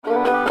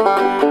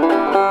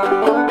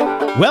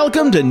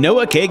Welcome to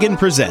Noah Kagan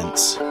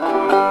Presents.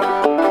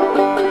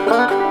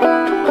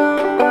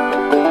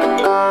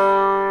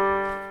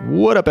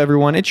 What up,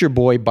 everyone? It's your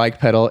boy Bike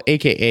Pedal,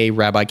 aka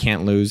Rabbi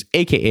Can't Lose,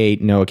 aka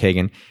Noah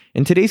Kagan.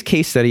 In today's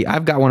case study,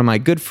 I've got one of my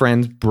good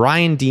friends,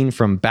 Brian Dean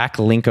from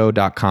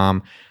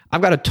Backlinko.com.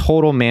 I've got a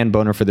total man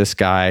boner for this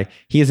guy.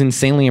 He is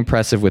insanely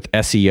impressive with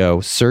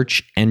SEO,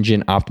 search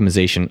engine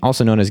optimization,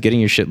 also known as getting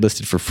your shit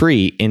listed for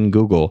free in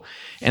Google.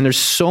 And there's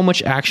so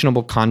much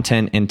actionable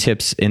content and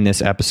tips in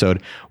this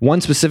episode.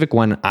 One specific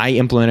one I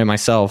implemented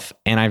myself,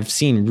 and I've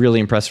seen really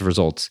impressive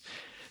results.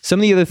 Some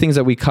of the other things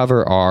that we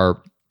cover are: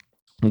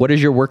 what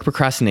is your work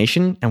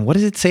procrastination, and what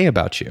does it say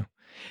about you?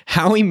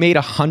 How he made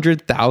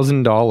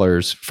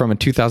 $100,000 from a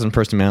 2,000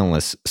 person mailing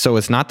list. So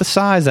it's not the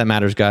size that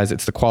matters, guys.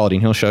 It's the quality,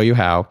 and he'll show you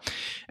how.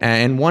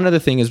 And one other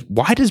thing is,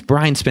 why does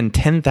Brian spend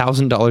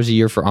 $10,000 a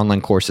year for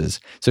online courses?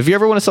 So if you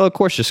ever want to sell a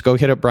course, just go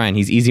hit up Brian.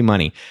 He's easy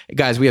money.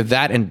 Guys, we have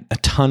that and a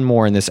ton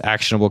more in this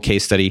actionable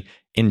case study.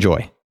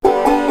 Enjoy.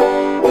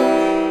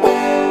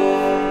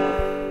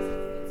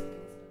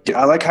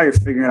 I like how you're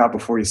figuring it out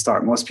before you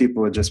start. Most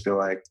people would just be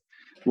like,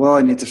 well,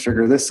 I need to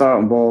figure this out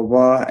and blah, blah,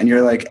 blah. And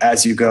you're like,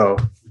 as you go,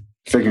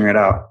 figuring it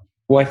out.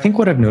 Well, I think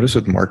what I've noticed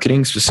with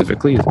marketing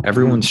specifically is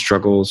everyone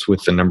struggles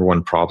with the number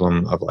one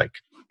problem of like,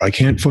 I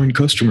can't find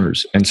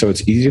customers. And so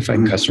it's easy to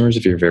find customers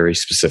if you're very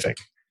specific.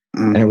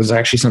 And it was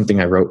actually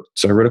something I wrote.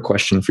 So I wrote a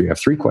question for you. I have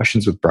 3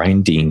 questions with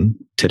Brian Dean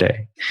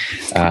today.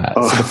 So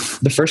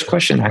the first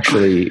question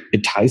actually,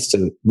 it ties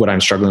to what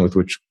I'm struggling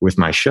with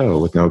my show,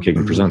 with Noah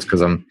Kagan Presents,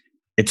 because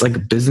it's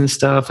like business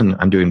stuff, and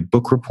I'm doing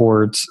book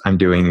reports, I'm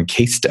doing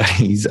case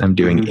studies, I'm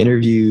doing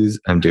interviews,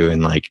 I'm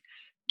doing like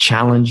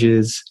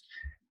challenges.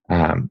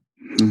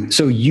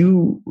 So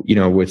you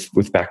know, with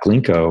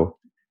Backlinko,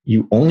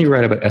 you only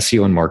write about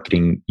SEO and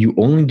marketing. You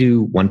only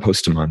do 1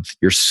 post a month.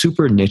 You're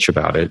super niche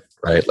about it,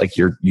 right? Like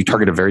you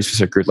target a very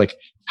specific group. Like,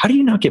 how do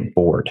you not get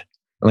bored?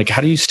 Like,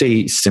 how do you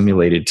stay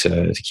stimulated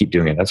to keep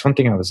doing it? That's one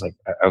thing I was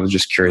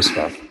just curious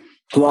about.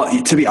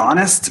 Well, to be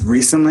honest,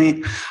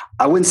 recently,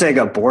 I wouldn't say I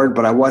got bored,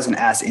 but I wasn't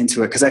as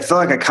into it because I feel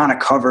like I kind of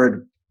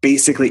covered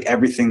basically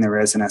everything there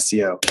is in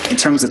SEO in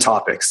terms of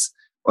topics.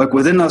 Like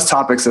within those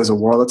topics, there's a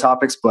world of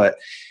topics, but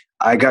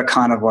I got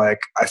kind of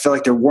like, I feel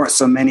like there weren't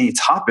so many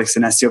topics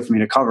in SEO for me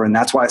to cover. And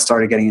that's why I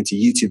started getting into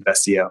YouTube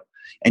SEO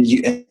and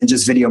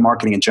just video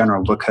marketing in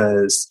general,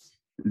 because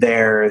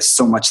there's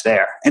so much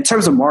there. In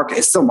terms of market,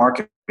 it's still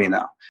marketing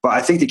though. But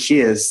I think the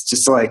key is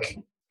just like,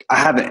 I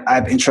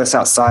have interests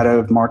outside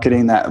of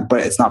marketing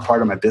but it's not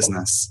part of my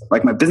business.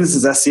 Like my business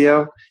is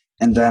SEO,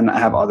 and then I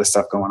have other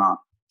stuff going on.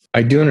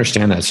 I do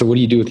understand that. So what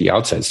do you do with the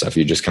outside stuff?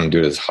 You just kind of do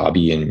it as a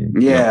hobby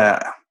and... Yeah.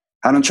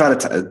 I don't try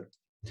to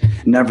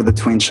never the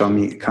tween shall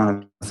meet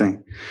kind of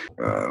thing.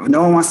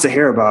 No one wants to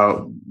hear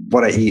about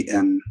what I eat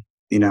and,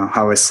 you know,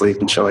 how I sleep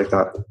and shit like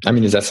that. I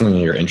mean, is that something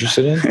you're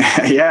interested in?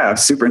 Yeah, I'm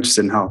super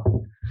interested in health.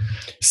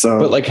 So,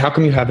 but like, how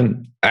come you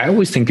haven't? I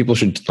always think people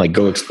should like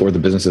go explore the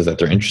businesses that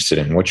they're interested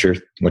in. What's your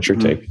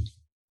take?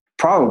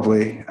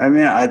 Probably. I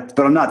mean,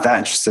 but I'm not that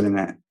interested in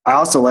it. I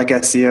also like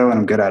SEO and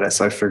I'm good at it,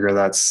 so I figure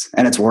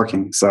and it's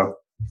working. So.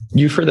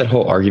 You've heard that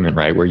whole argument,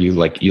 right? Where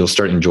you'll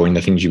start enjoying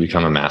the things you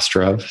become a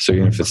master of. So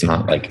even if it's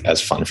not like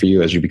as fun for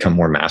you, as you become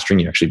more mastering,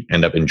 you actually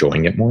end up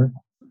enjoying it more.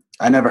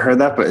 I never heard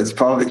that, but it's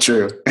probably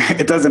true.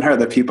 It doesn't hurt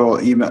that people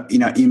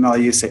email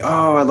you, say,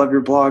 "Oh, I love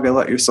your blog.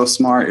 You're so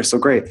smart. You're so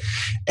great."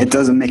 It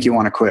doesn't make you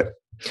want to quit.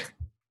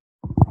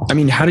 I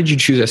mean, how did you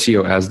choose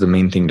SEO as the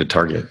main thing to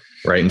target,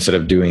 right? Instead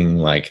of doing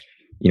like,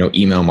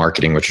 email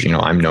marketing, which,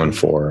 I'm known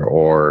for,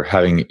 or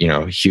having,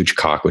 huge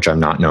cock, which I'm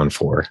not known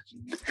for.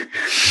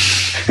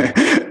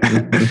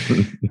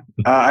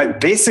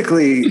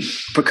 Basically,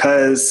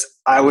 because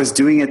I was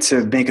doing it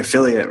to make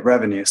affiliate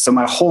revenue. So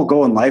my whole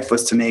goal in life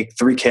was to make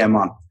 $3,000 a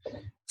month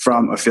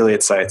from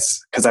affiliate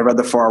sites, because I read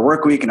the 4-Hour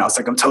Workweek and I was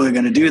like, I'm totally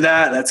going to do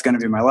that. That's going to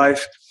be my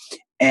life.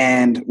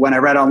 And when I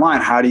read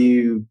online, how do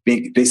you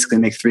basically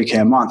make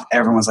 $3,000 a month?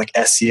 Everyone's like,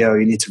 SEO,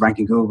 you need to rank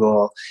in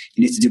Google.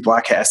 You need to do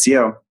Black Hat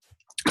SEO.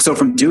 So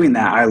from doing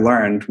that, I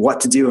learned what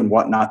to do and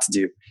what not to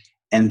do.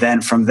 And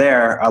then from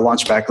there, I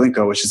launched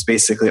Backlinko, which is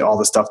basically all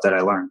the stuff that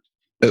I learned.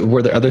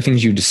 Were there other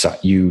things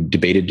you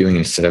debated doing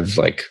instead of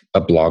like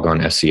a blog on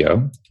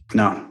SEO?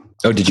 No.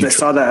 Oh, did you? I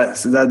saw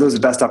that was the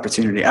best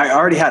opportunity. I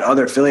already had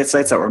other affiliate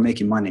sites that were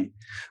making money.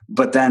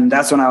 But then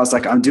that's when I was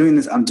like, I'm doing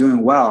this, I'm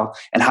doing well.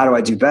 And how do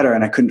I do better?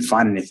 And I couldn't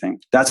find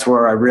anything. That's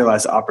where I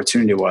realized the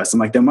opportunity was. I'm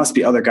like, there must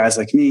be other guys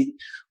like me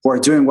who are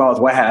doing well with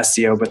White Hat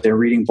SEO, but they're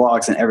reading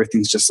blogs and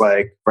everything's just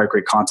like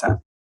great content.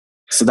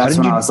 So that's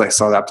when I was like,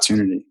 saw the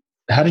opportunity.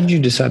 How did you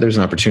decide there's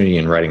an opportunity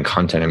in writing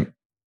content? And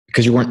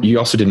because you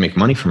also didn't make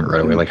money from it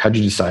right away. Like, how did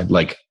you decide,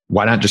 like,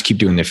 why not just keep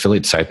doing the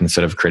affiliate site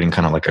instead of creating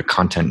kind of like a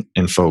content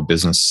info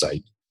business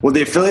site? Well,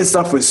 the affiliate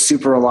stuff was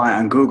super reliant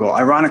on Google.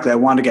 Ironically, I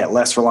wanted to get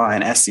less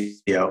reliant on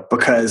SEO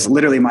because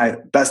literally my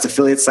best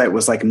affiliate site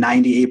was like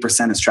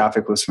 98% of its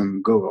traffic was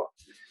from Google.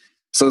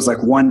 So it was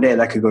like one day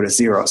that could go to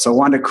zero. So I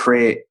wanted to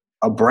create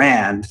a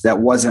brand that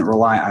wasn't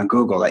reliant on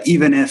Google. That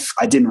even if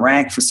I didn't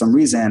rank for some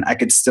reason, I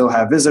could still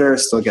have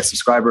visitors, still get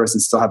subscribers,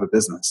 and still have a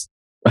business.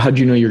 How'd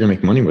you know you're going to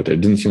make money with it?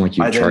 It didn't seem like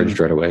you charged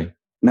right away.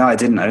 No, I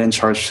didn't. I didn't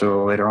charge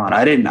till later on.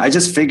 I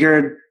just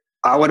figured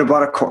I would have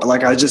bought a course.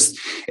 Like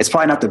it's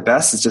probably not the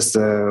best. It's just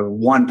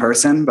one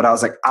person, but I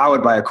was like, I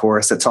would buy a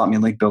course that taught me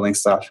link building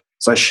stuff.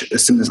 So I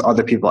assume there's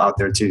other people out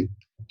there too.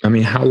 I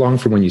mean, how long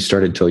from when you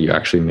started till you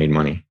actually made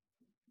money?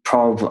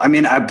 Probably. I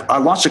mean, I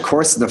launched a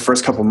course the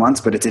first couple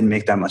months, but it didn't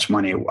make that much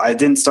money. I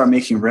didn't start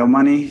making real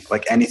money,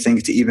 like anything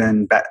to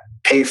even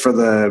pay for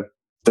the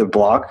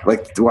blog,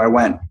 like where I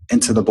went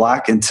into the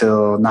black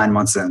until 9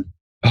 months in.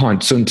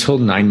 So until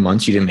 9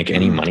 months, you didn't make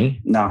any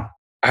money? No.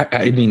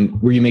 I mean,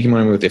 were you making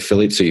money with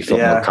affiliates so you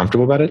felt more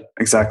comfortable about it?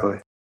 Exactly.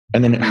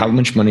 And then how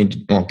much money,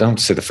 don't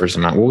say the first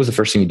amount. What was the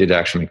first thing you did to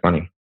actually make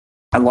money?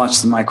 I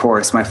launched my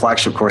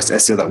flagship course,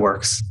 SEO That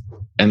Works.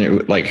 And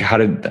how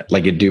did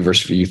it do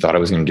versus what you thought it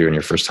was going to do in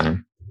your first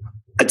time?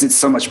 I did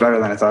so much better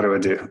than I thought it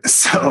would do.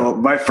 So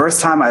my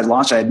first time I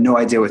launched, I had no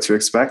idea what to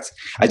expect.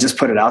 I just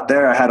put it out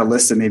there. I had a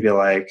list of maybe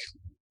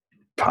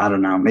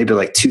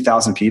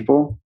 2,000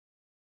 people,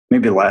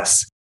 maybe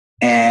less.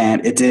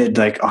 And it did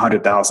like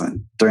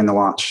 100,000 during the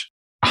launch.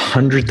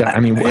 100,000? I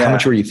mean, how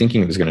much were you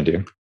thinking it was going to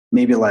do?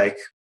 Maybe like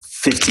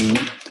 15,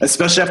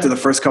 especially after the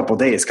first couple of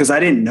days. Cause I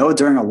didn't know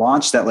during a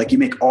launch that like you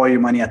make all your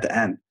money at the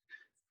end.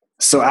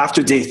 So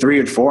after day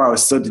 3 and 4, I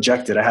was so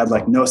dejected. I had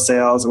like no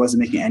sales. I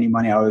wasn't making any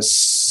money. I was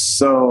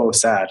so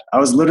sad. I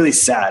was literally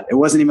sad. It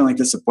wasn't even like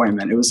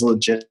disappointment. It was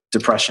legit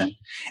depression.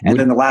 And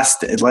then the last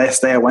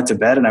day I went to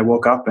bed and I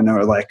woke up and there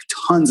were like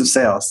tons of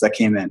sales that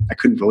came in. I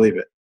couldn't believe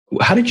it.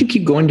 How did you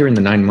keep going during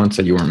the 9 months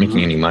that you weren't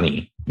making any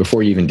money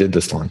before you even did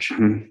this launch?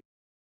 Mm-hmm.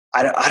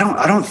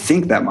 I don't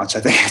think that much. I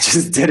think I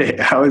just did it.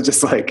 I was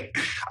just like,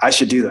 I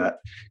should do that.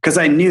 Because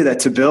I knew that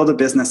to build a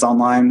business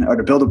online or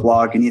to build a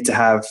blog, you need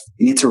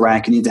to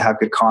rank, you need to have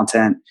good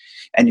content,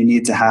 and you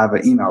need to have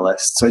an email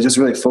list. So I just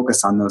really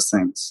focused on those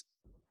things.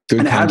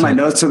 And I had my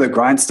nose to the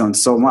grindstone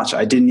so much.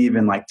 I didn't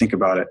even think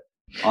about it,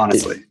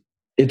 honestly.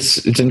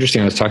 It's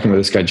interesting. I was talking with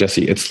this guy,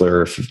 Jesse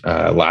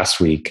Itzler, last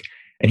week,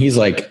 and he's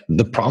like,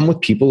 the problem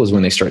with people is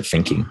when they start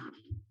thinking.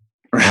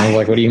 And I was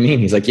like, what do you mean?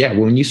 He's like, yeah,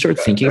 when you start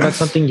thinking about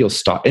something, you'll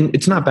stop. And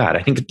it's not bad.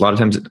 I think a lot of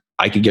times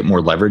I could get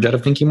more leverage out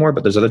of thinking more,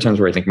 but there's other times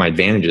where I think my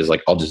advantage is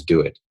like, I'll just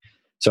do it.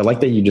 So I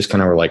like that you just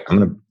kind of were like,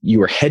 you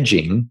were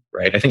hedging,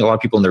 right? I think a lot of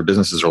people in their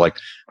businesses are like,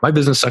 my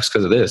business sucks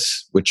because of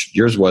this, which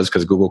yours was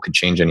because Google could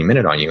change any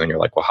minute on you. And you're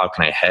like, well, how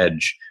can I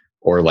hedge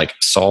or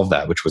solve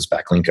that, which was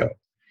Backlinko.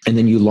 And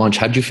then you launch.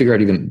 How did you figure out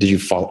did you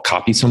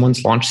copy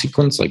someone's launch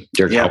sequence like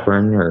Derek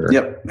Halpern? Or?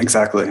 Yep,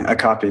 exactly. I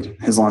copied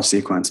his launch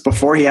sequence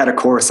before he had a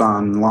course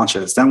on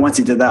launches. Then once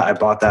he did that, I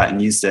bought that and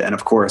used it. And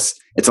of course,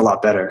 it's a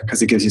lot better because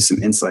it gives you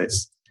some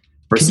insights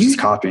versus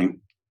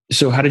copying.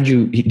 So how did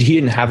you, he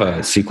didn't have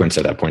a sequence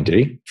at that point, did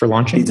he, for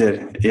launching? He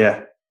did,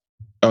 yeah.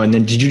 Oh, and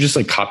then did you just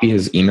copy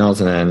his emails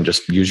and then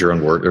just use your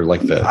own word or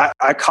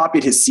I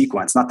copied his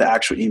sequence, not the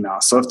actual email.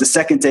 So if the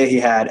second day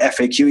he had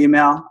FAQ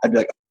email, I'd be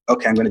like,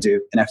 okay, I'm going to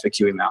do an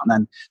FAQ email. And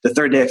then the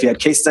third day, if you had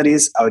case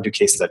studies, I would do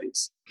case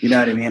studies. You know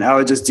what I mean? I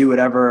would just do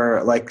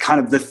whatever, kind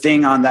of the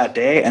thing on that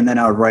day. And then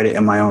I would write it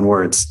in my own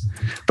words.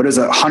 But it was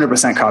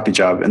 100% copy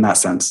job in that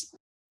sense.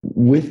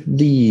 With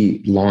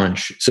the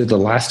launch, so the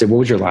last day, what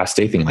was your last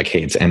day thing? Like,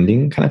 hey, it's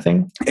ending kind of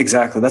thing?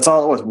 Exactly. That's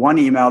all it was. One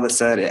email that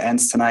said it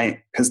ends tonight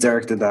because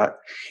Derek did that.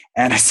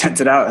 And I sent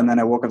it out and then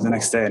I woke up the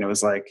next day and it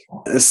was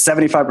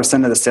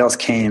 75% of the sales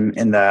came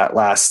in that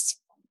last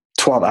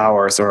 12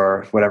 hours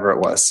or whatever it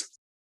was.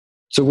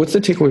 So what's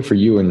the takeaway for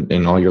you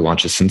in all your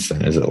launches since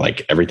then? Is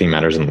it everything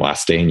matters in the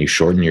last day and you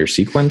shorten your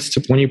sequence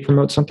to when you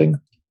promote something?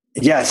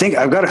 Yeah, I think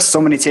I've got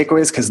so many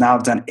takeaways because now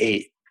I've done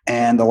 8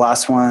 and the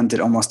last one did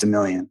almost 1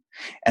 million.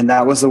 And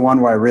that was the one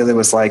where I really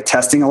was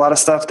testing a lot of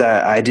stuff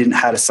that I didn't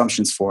have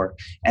assumptions for.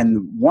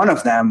 And one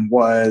of them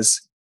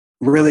was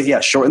really,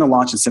 shorten the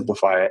launch and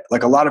simplify it.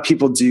 A lot of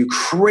people do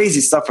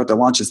crazy stuff with their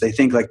launches. They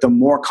think the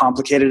more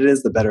complicated it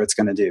is, the better it's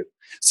going to do.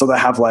 So they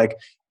have a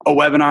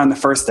webinar on the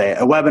first day,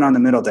 a webinar on the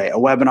middle day, a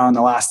webinar on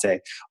the last day,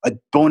 a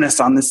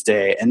bonus on this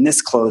day, and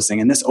this closing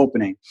and this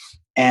opening.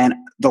 And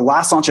the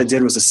last launch I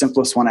did was the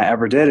simplest one I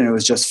ever did. And it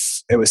was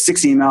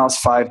 6 emails,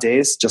 5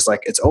 days, just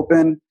it's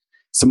open,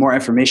 some more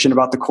information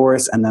about the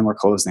course, and then we're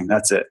closing.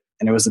 That's it.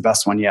 And it was the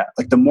best one yet.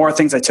 The more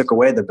things I took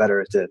away, the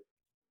better it did.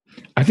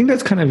 I think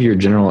that's kind of your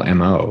general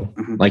MO.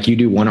 Mm-hmm. You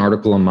do 1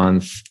 article a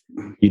month.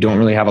 You don't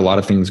really have a lot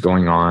of things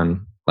going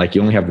on. You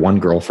only have 1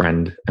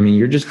 girlfriend. I mean,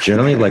 you're just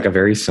generally a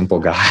very simple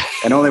guy.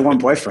 And only 1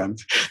 boyfriend.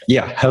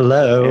 Yeah.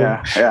 Hello.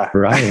 Yeah.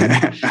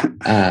 Ryan.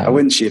 I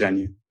wouldn't cheat on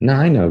you. No,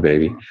 I know,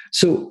 baby.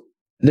 So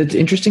that's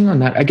interesting on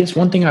that. I guess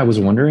one thing I was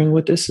wondering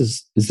with this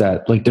is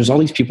that there's all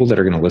these people that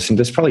are going to listen.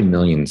 There's probably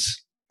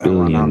millions,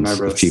 billions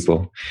of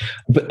people.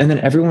 And then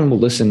everyone will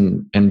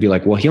listen and be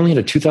like, well, he only had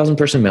a 2,000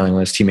 person mailing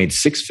list. He made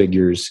 6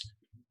 figures.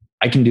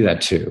 I can do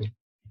that too.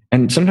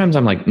 And sometimes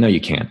I'm like, no,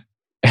 you can't.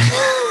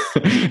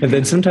 And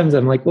then sometimes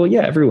I'm like, well,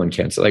 yeah, everyone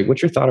can. So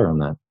what's your thought around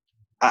that?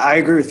 I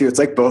agree with you. It's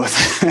like both.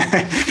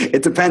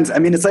 It depends.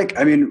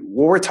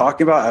 What we're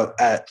talking about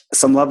at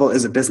some level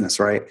is a business,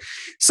 right?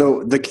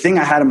 So the thing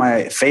I had in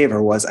my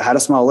favor was I had a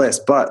small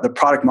list, but the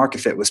product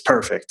market fit was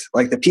perfect.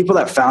 Like the people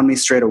that found me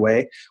straight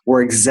away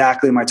were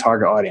exactly my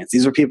target audience.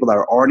 These were people that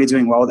were already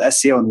doing well with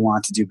SEO and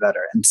wanted to do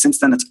better. And since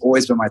then, it's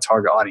always been my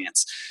target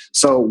audience.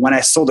 So when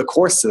I sold a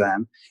course to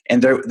them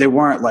and they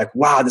weren't like,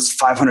 wow, this is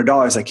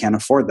 $500. I can't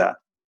afford that.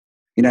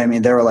 You know what I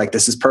mean? They were like,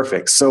 this is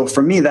perfect. So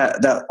for me,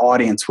 that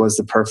audience was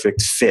the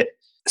perfect fit.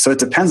 So it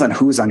depends on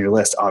who's on your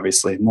list,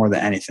 obviously, more than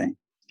anything.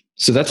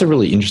 So that's a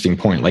really interesting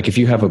point. Like if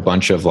you have a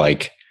bunch of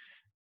like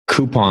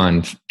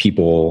coupon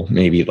people,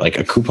 maybe like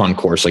a coupon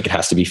course, like it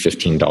has to be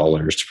 $15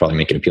 to probably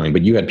make it appealing.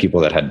 But you had people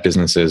that had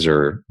businesses,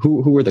 or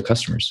who were the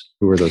customers?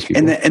 Who were those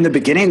people? In the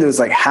beginning, there was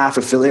like half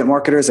affiliate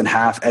marketers and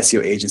half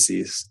SEO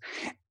agencies.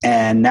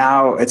 And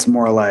now it's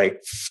more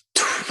like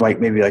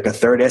maybe like a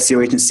third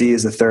SEO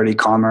agencies, a third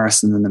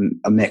e-commerce, and then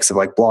a mix of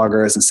like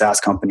bloggers and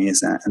SaaS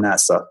companies and that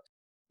stuff.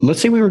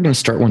 Let's say we were going to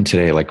start one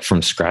today, like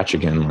from scratch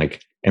again,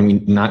 like, and we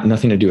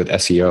nothing to do with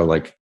SEO.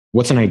 Like,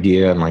 what's an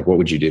idea and like, what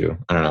would you do?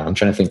 I don't know. I'm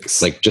trying to think,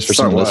 like, just for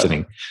someone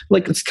listening,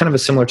 like it's kind of a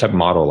similar type of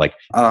model, like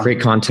create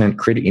content,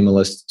 create an email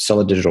list, sell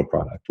a digital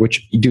product,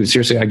 which you do.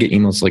 Seriously, I get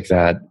emails like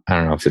that. I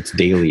don't know if it's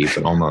daily,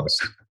 but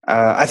almost.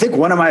 I think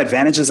one of my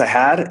advantages I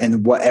had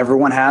and what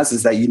everyone has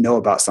is that you know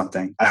about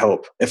something. I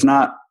hope. If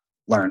not,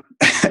 learn.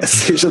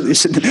 So you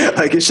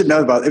should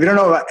know about it. If you don't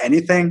know about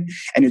anything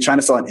and you're trying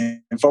to sell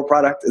an info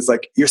product, it's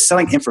like you're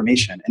selling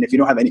information. And if you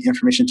don't have any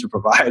information to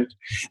provide,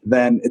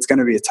 then it's going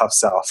to be a tough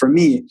sell. For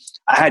me,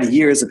 I had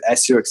years of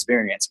SEO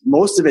experience,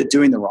 most of it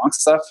doing the wrong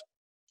stuff.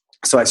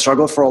 So I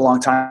struggled for a long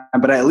time,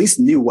 but I at least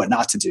knew what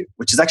not to do,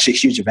 which is actually a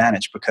huge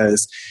advantage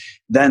because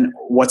then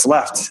what's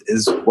left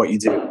is what you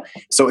do.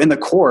 So in the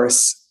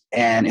course,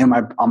 and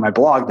on my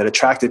blog that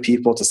attracted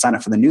people to sign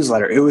up for the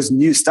newsletter, it was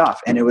new stuff.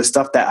 And it was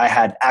stuff that I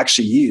had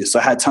actually used. So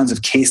I had tons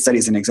of case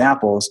studies and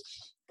examples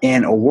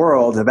in a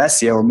world of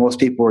SEO where most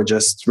people were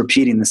just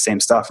repeating the same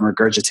stuff and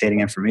regurgitating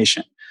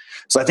information.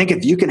 So I think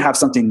if you can have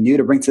something new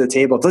to bring to the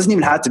table, it doesn't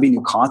even have to be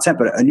new content,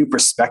 but a new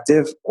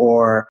perspective,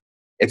 or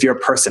if you're a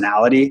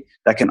personality,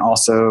 that can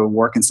also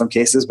work in some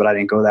cases, but I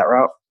didn't go that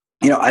route.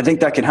 I think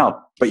that can help,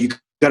 but you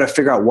got to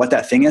figure out what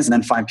that thing is and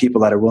then find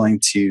people that are willing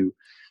to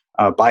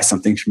buy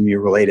something from you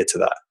related to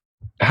that.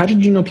 How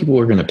did you know people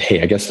were going to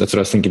pay? I guess that's what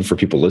I was thinking for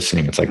people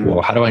listening. It's like,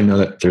 well, how do I know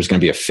that there's going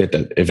to be a fit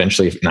that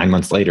eventually 9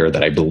 months later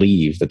that I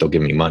believe that they'll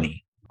give me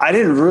money? I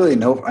didn't really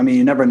know. I mean,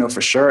 you never know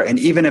for sure. And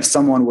even if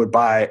someone would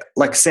buy,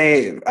 like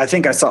say, I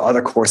think I saw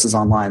other courses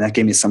online that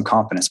gave me some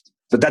confidence,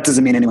 but that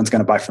doesn't mean anyone's going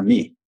to buy from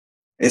me.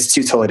 It's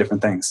two totally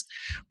different things.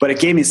 But it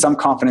gave me some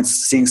confidence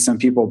seeing some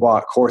people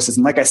bought courses.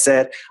 And like I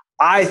said,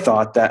 I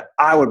thought that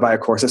I would buy a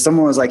course. If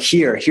someone was like,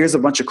 here's a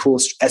bunch of cool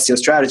SEO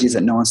strategies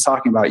that no one's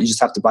talking about, you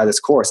just have to buy this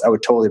course, I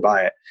would totally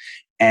buy it.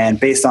 And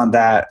based on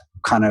that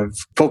kind of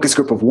focus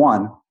group of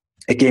one,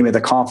 it gave me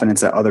the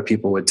confidence that other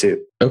people would too.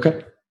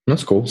 Okay,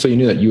 that's cool. So you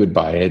knew that you would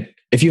buy it.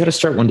 If you had to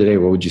start one today,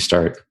 what would you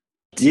start?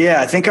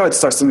 Yeah, I think I would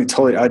start something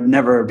totally, I'd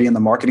never be in the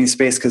marketing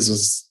space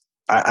because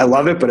I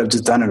love it, but I've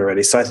just done it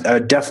already. So I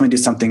would definitely do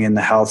something in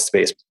the health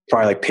space,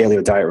 probably like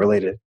paleo diet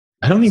related.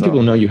 I don't think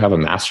people know you have a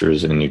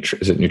master's in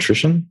is it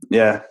nutrition?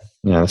 Yeah.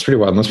 Yeah, that's pretty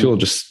wild. Most people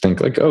just think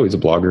like, oh, he's a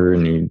blogger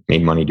and he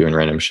made money doing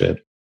random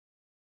shit.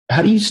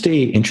 How do you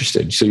stay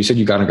interested? So you said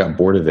you got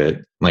bored of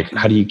it. Like,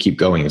 how do you keep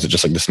going? Is it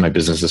just like, this is my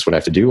business, this is what I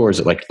have to do? Or is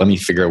it like, let me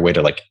figure a way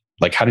to like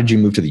how did you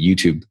move to the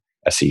YouTube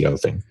SEO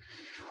thing?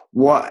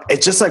 Well,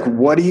 it's just like,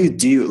 what do you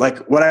do? Like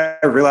what I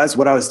realized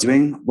what I was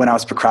doing when I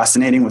was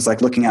procrastinating was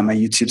like looking at my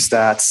YouTube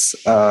stats,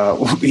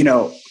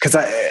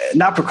 because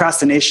not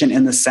procrastination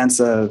in the sense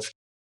of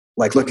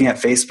like looking at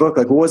Facebook,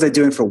 like what was I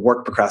doing for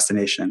work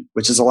procrastination,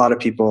 which is a lot of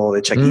people, they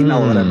check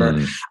email or whatever.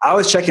 I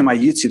was checking my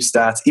YouTube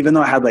stats, even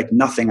though I had like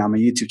nothing on my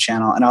YouTube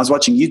channel. And I was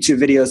watching YouTube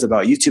videos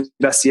about YouTube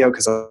SEO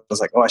because I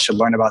was like, oh, I should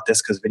learn about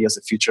this because video's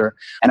the future.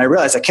 And I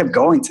realized I kept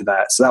going to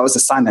that. So that was a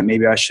sign that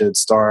maybe I should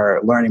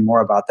start learning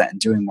more about that and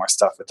doing more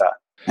stuff with that.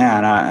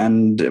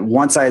 And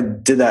once I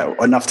did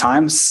that enough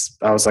times,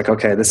 I was like,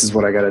 okay, this is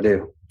what I got to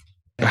do.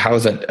 How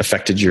has that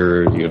affected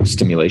your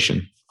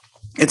stimulation?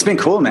 It's been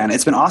cool, man.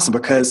 It's been awesome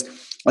because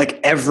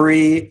like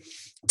every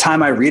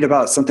time I read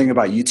about something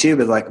about YouTube,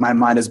 it's like my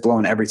mind is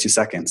blown every 2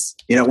 seconds.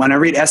 When I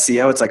read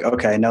SEO, it's like,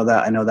 okay, I know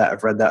that,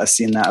 I've read that, I've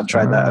seen that, I've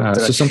tried that.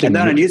 And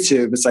then on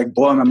YouTube, it's like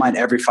blowing my mind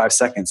every 5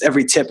 seconds.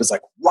 Every tip is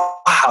like,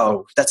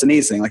 wow, that's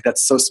amazing. Like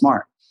that's so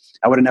smart.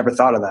 I would have never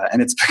thought of that.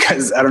 And it's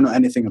because I don't know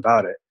anything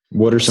about it.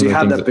 What are some of the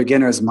things? So you have that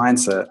beginner's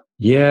mindset.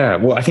 Yeah.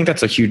 Well, I think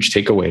that's a huge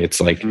takeaway.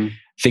 It's like,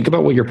 think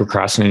about what you're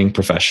procrastinating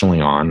professionally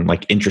on,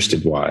 like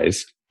interested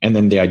wise. And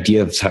then the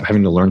idea of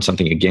having to learn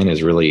something again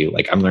is really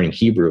like, I'm learning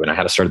Hebrew and I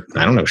had to start,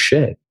 I don't know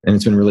shit. And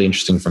it's been really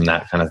interesting from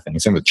that kind of thing.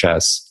 Same with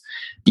chess,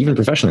 even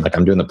professionally, like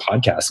I'm doing the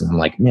podcast and I'm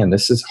like, man,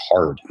 this is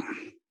hard.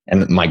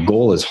 And my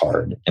goal is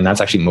hard. And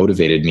that's actually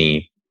motivated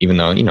me, even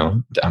though,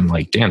 I'm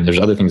like, damn, there's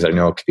other things that I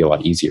know could be a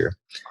lot easier.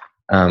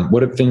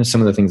 What have been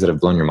some of the things that have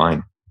blown your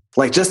mind?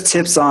 Like just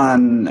tips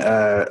on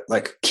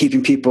like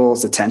keeping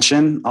people's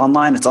attention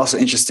online. It's also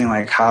interesting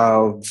like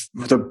how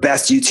the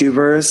best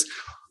YouTubers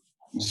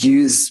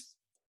use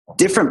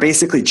different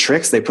basically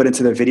tricks they put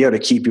into their video to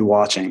keep you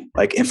watching,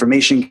 like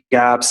information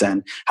gaps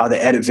and how they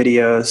edit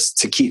videos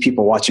to keep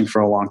people watching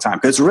for a long time.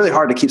 Because it's really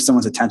hard to keep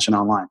someone's attention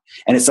online.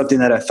 And it's something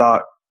that I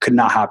thought could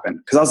not happen.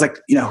 Because I was like,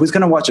 who's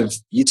going to watch a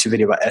YouTube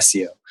video about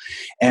SEO?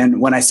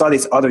 And when I saw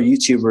these other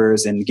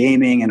YouTubers in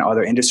gaming and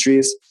other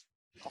industries,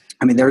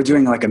 I mean, they were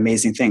doing like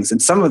amazing things.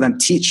 And some of them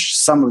teach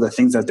some of the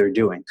things that they're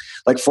doing.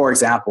 Like, for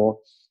example,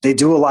 they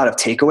do a lot of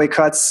takeaway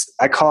cuts.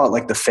 I call it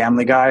like the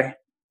Family Guy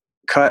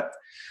cut,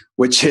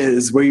 which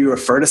is where you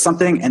refer to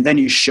something and then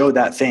you show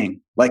that thing.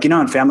 Like,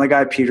 in Family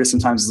Guy, Peter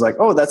sometimes is like,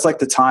 oh, that's like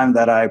the time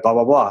that I blah,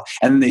 blah, blah.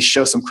 And then they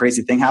show some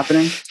crazy thing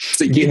happening.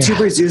 So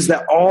YouTubers use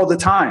that all the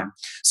time.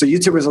 So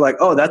YouTubers are like,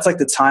 oh, that's like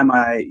the time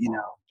I,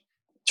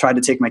 tried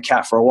to take my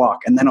cat for a walk.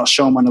 And then I'll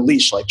show them on a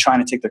leash, like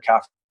trying to take their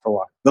cat for a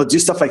walk. They'll do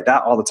stuff like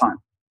that all the time.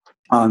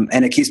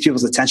 And it keeps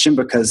people's attention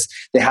because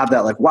they have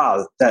that like,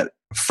 wow, that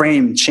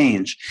frame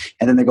change.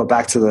 And then they go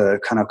back to the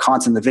kind of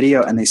content of the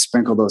video and they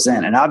sprinkle those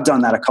in. And I've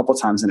done that a couple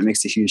times and it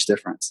makes a huge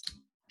difference.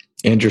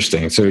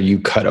 Interesting. So you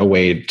cut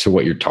away to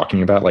what you're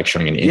talking about, like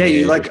showing an image. Yeah,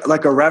 you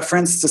like a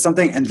reference to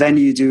something and then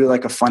you do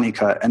like a funny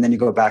cut and then you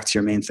go back to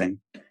your main thing.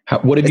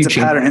 What have you changed? It's a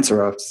pattern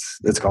interrupt,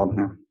 it's called.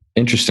 Yeah.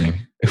 Interesting.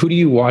 Who do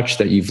you watch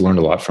that you've learned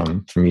a lot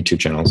from YouTube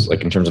channels,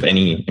 like in terms of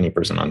any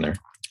person on there?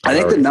 I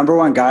think the number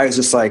one guy who's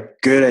just like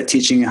good at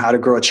teaching you how to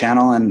grow a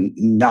channel and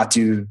not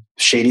do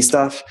shady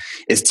stuff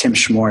is Tim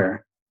Schmoyer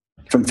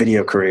from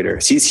Video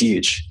Creators. He's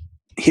huge.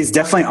 He's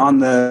definitely on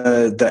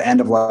the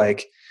end of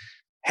like,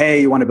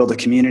 hey, you want to build a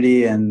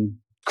community and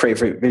create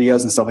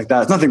videos and stuff like that.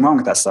 There's nothing wrong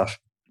with that stuff,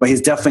 but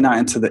he's definitely not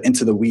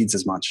into the weeds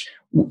as much.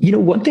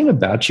 One thing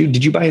about you,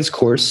 did you buy his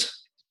course?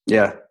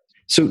 Yeah.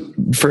 So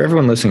for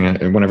everyone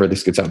listening, whenever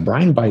this gets out,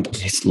 Brian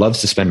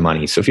loves to spend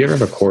money. So if you ever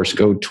have a course,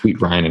 go tweet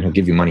Brian and he'll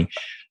give you money.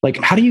 Like,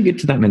 how do you get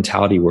to that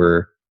mentality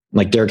where,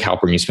 like Derek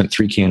Halpern, you spent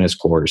 $3,000 on his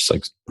course,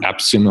 like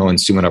AppSumo and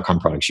Sumo.com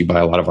products, you buy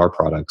a lot of our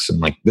products.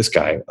 And like this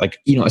guy, like,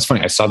 it's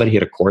funny. I saw that he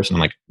had a course and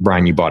I'm like,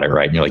 Brian, you bought it,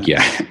 right? And you're like,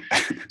 yeah.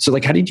 So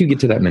like, how did you get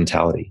to that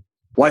mentality?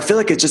 Well, I feel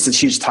like it's just a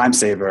huge time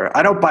saver.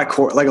 I don't buy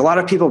like a lot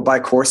of people buy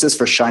courses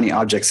for shiny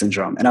object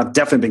syndrome. And I've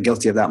definitely been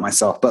guilty of that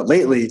myself. But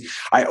lately,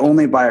 I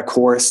only buy a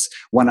course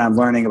when I'm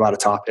learning about a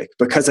topic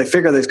because I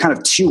figure there's kind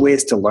of two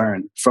ways to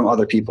learn from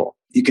other people.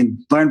 You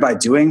can learn by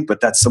doing, but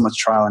that's so much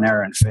trial and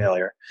error and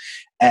failure.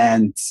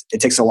 And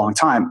it takes a long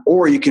time.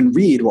 Or you can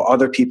read what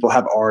other people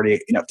have already,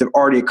 if they've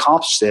already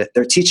accomplished it,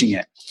 they're teaching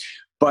it.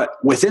 But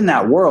within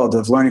that world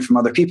of learning from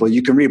other people,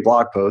 you can read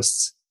blog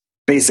posts,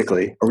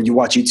 basically, or you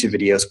watch YouTube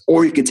videos,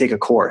 or you can take a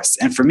course.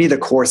 And for me, the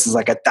course is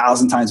like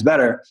 1,000 times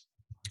better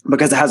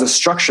because it has a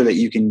structure that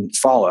you can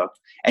follow.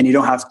 And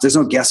there's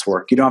no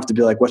guesswork. You don't have to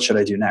be like, what should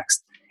I do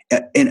next?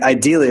 And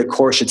ideally, a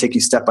course should take you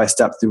step by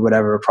step through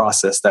whatever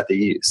process that they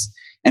use.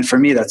 And for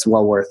me, that's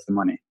well worth the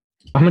money.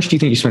 How much do you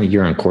think you spend a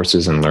year on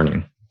courses and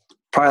learning?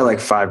 Probably like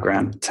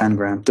 $5,000,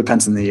 $10,000,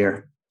 depends on the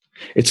year.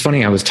 It's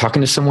funny. I was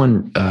talking to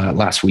someone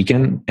last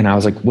weekend and I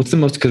was like, what's the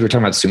most, because we're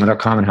talking about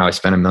Sumo.com and how I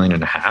spent $1.5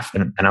 million.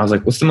 And I was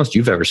like, what's the most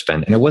you've ever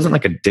spent? And it wasn't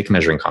like a dick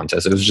measuring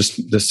contest. It was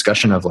just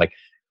discussion of like,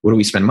 what do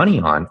we spend money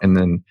on? And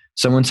then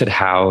someone said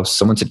house,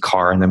 someone said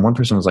car. And then one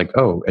person was like,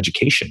 oh,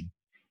 education.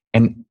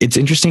 And it's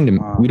interesting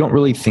we don't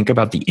really think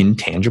about the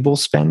intangible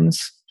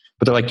spends,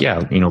 but they're like,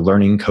 yeah,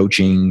 learning,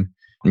 coaching,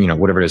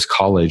 whatever it is,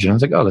 college. And I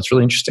was like, oh, that's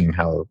really interesting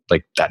how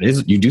like that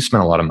is, you do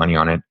spend a lot of money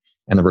on it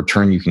and the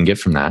return you can get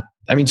from that.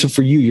 I mean, so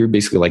for you, you're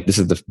basically like, this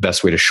is the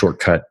best way to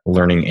shortcut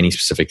learning any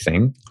specific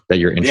thing that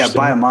you're interested in.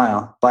 Yeah,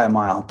 by a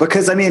mile.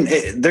 Because I mean,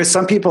 there's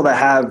some people that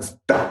have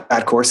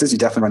bad courses. You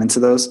definitely run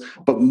into those,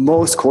 but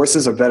most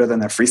courses are better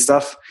than their free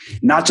stuff.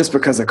 Not just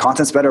because the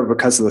content's better, but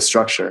because of the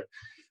structure.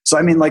 So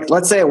I mean, like,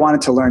 let's say I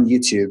wanted to learn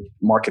YouTube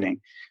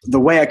marketing. The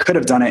way I could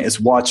have done it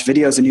is watch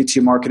videos in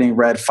YouTube marketing,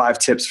 read 5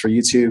 tips for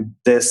YouTube,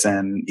 this,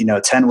 and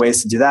 10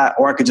 ways to do that.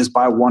 Or I could just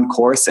buy one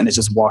course and it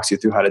just walks you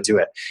through how to do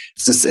it.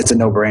 It's a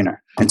no-brainer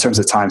in terms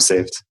of time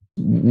saved.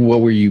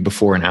 What were you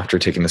before and after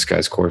taking this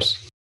guy's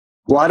course?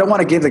 Well, I don't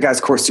want to give the guy's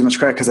course too much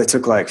credit because I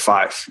took like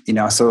 5,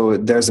 so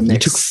there's a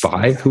mix. You took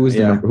 5? Who was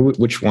the number?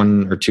 Which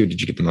one or two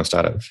did you get the most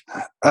out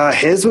of?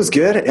 His was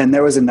good. And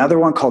there was another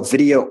one called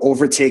Video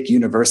Overtake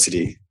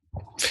University.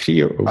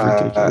 Video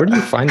Overtake. Where do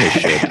you find this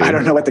shit? Dude? I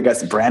don't know what the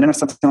guy's, Brandon or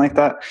something like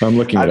that. I'm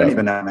looking I don't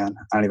even know, man.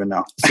 I don't even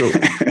know. So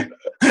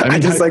I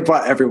just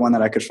bought everyone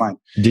that I could find.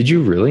 Did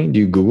you really? Do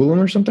you Google them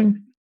or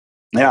something?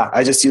 Yeah,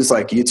 I just use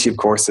like YouTube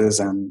courses,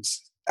 and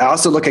I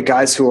also look at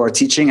guys who are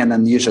teaching, and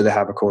then usually they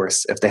have a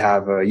course if they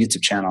have a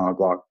YouTube channel or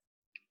blog.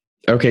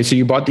 Okay, so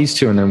you bought these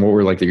 2, and then what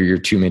were like your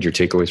 2 major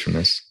takeaways from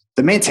this?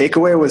 The main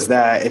takeaway was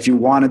that if you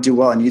want to do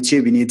well on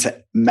YouTube, you need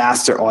to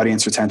master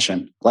audience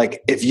retention.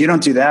 Like if you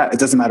don't do that, it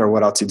doesn't matter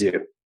what else you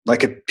do.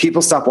 Like if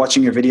people stop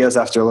watching your videos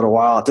after a little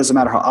while, it doesn't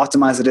matter how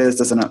optimized it is,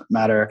 doesn't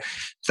matter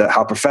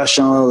how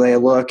professional they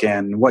look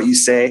and what you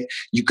say,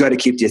 you got to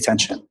keep the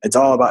attention. It's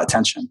all about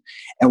attention.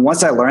 And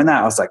once I learned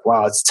that, I was like,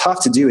 wow, it's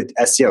tough to do with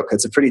SEO because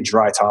it's a pretty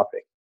dry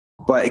topic.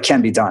 but it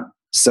can be done.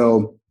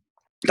 So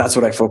that's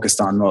what I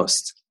focused on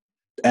most.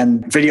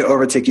 And Video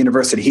Overtake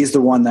University, he's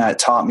the one that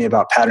taught me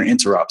about pattern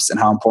interrupts and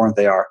how important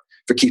they are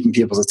for keeping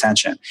people's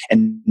attention,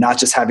 and not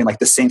just having like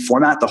the same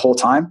format the whole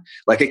time,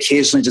 like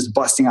occasionally just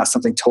busting out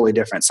something totally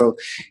different. So,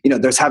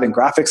 there's having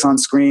graphics on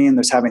screen,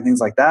 there's having things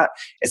like that.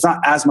 It's not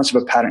as much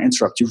of a pattern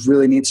interrupt. You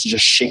really need to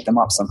just shake them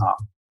up somehow.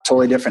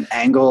 Totally different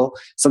angle,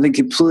 something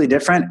completely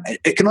different.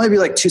 It can only be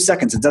like 2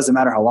 seconds. It doesn't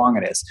matter how long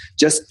it is.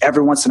 Just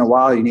every once in a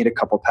while, you need a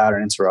couple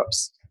pattern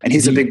interrupts. And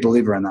he's a big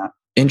believer in that.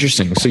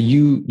 Interesting. So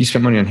you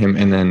spent money on him,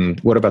 and then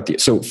what about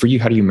so for you,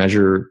 how do you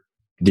measure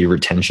the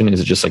retention? Is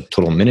it just like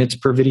total minutes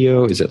per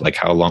video? Is it like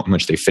how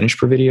much they finish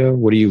per video?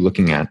 What are you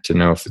looking at to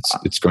know if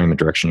it's going the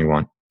direction you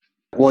want?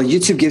 Well,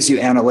 YouTube gives you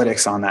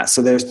analytics on that.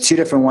 So there's 2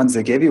 different ones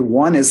they give you.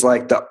 One is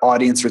like the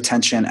audience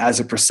retention as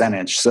a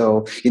percentage.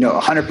 So,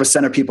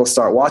 100% of people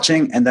start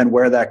watching, and then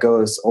where that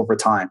goes over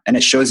time. And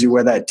it shows you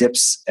where that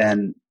dips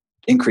and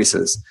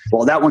increases.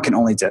 Well, that one can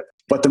only dip.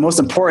 But the most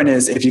important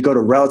is if you go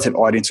to relative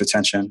audience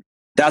retention,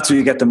 that's where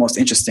you get the most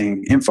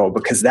interesting info,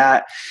 because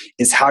that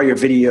is how your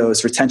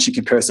video's retention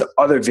compares to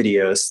other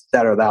videos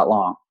that are that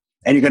long.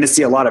 And you're going to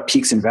see a lot of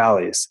peaks and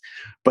valleys.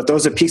 But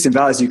those are peaks and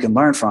valleys you can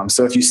learn from.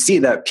 So if you see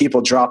that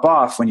people drop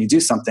off when you do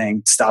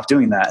something, stop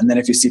doing that. And then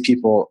if you see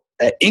people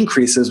that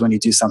increases when you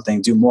do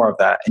something, do more of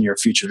that in your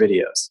future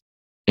videos.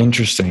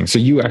 Interesting. So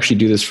you actually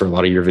do this for a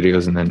lot of your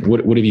videos. And then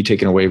what have you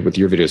taken away with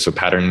your videos? So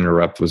pattern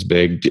interrupt was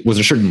big. Was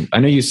there certain,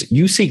 I know you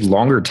see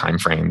longer time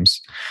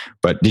frames,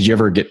 but did you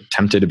ever get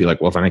tempted to be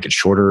like, well, if I make it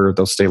shorter,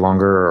 they'll stay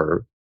longer?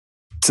 Or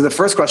to the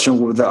first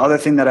question, the other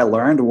thing that I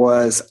learned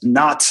was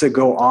not to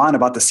go on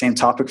about the same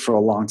topic for a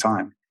long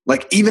time.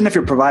 Like, even if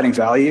you're providing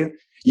value,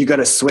 you got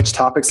to switch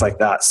topics like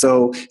that.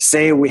 So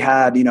say we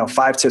had,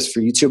 5 tips for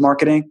YouTube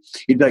marketing.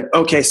 You'd be like,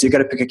 okay, so you got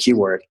to pick a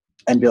keyword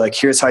and be like,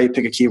 here's how you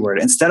pick a keyword.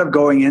 Instead of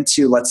going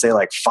into, let's say,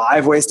 like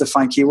 5 ways to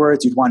find keywords,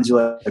 you'd want to do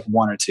like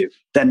 1 or 2.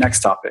 Then next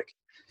topic.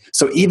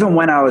 So even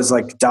when I was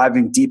like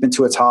diving deep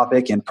into a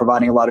topic and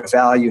providing a lot of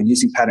value and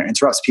using pattern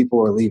interrupts, people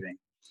were leaving.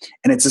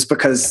 And it's just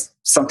because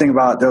something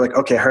about, they're like,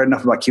 okay, I heard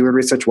enough about keyword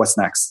research. What's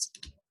next?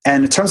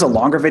 And in terms of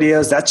longer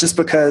videos, that's just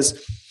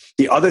because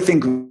the other thing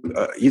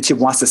YouTube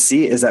wants to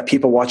see is that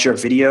people watch your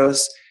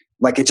videos.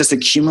 Like, it just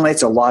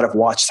accumulates a lot of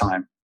watch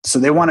time. So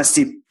they want to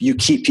see you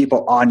keep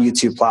people on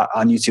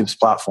YouTube's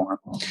platform.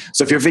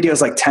 So if your video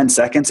is like 10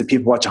 seconds and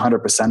people watch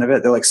 100% of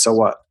it, they're like, so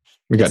what?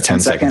 We got 10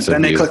 seconds.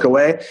 Then they click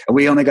away, and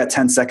we only got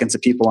 10 seconds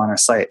of people on our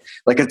site.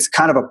 Like, it's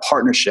kind of a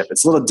partnership.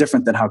 It's a little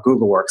different than how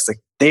Google works. Like,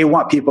 they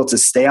want people to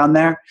stay on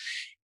there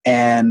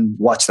and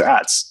watch their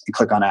ads and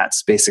click on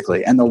ads,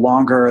 basically. And the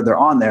longer they're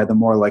on there, the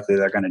more likely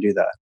they're going to do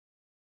that.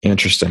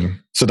 Interesting.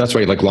 So that's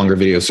why you like longer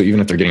videos. So even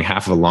if they're getting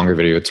half of a longer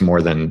video, it's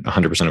more than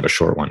 100% of a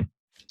short one.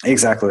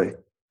 Exactly.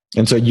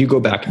 And so do you go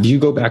back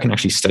and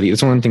actually study?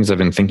 That's one of the things I've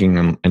been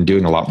thinking and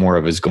doing a lot more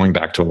of, is going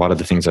back to a lot of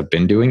the things I've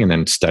been doing and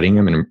then studying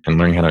them and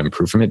learning how to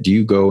improve from it. Do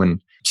you go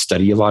and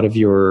study a lot of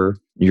your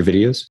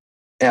videos?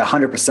 Yeah,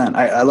 100%.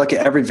 I look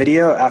at every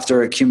video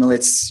after it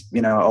accumulates, a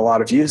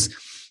lot of views,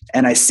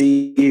 and I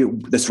see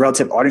this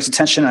relative audience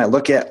retention. I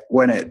look at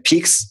when it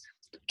peaks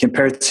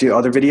compared to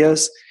other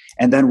videos,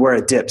 and then where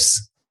it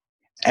dips.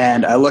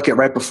 And I look at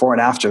right before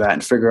and after that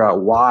and figure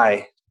out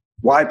why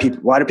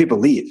do people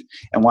leave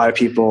and why do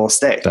people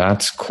stay?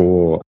 That's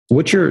cool.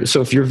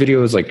 So if your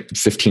video is like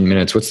 15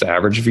 minutes, what's the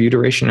average view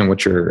duration and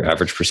what's your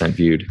average percent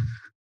viewed?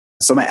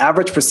 So my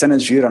average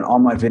percentage viewed on all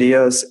my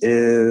videos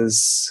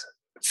is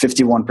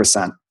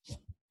 51%.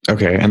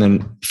 Okay. And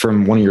then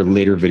from one of your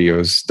later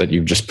videos that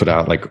you've just put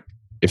out, like,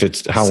 if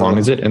it's how long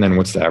is it? And then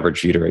what's the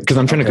average view rate? Because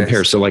I'm trying to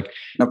compare. So like,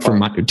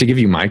 to give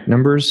you my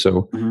numbers.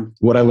 So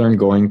what I learned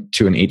going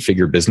to an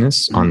 8-figure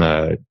business on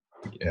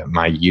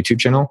my YouTube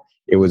channel,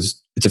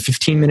 it's a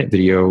 15-minute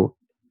video.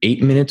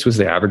 8 minutes was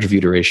the average view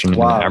duration.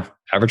 Wow. And the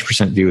average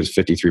percent view is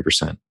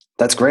 53%.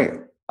 That's great.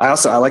 I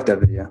like that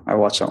video. I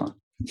watched that one.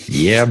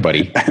 Yeah,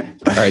 buddy.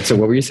 All right. So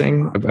what were you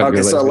saying about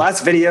okay. So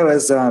last video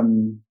is,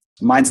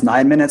 mine's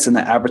 9 minutes and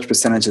the average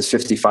percentage is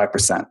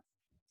 55%.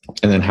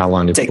 And then how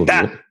long did people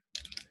view it?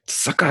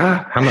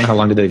 Sucker. How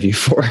long did they view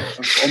for?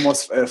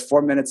 Almost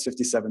 4 minutes,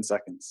 57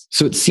 seconds.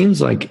 So it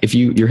seems like if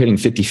you're hitting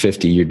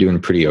 50-50, you're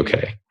doing pretty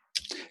okay.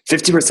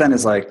 50%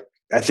 is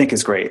I think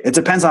is great. It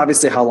depends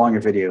obviously how long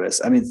your video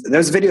is. I mean,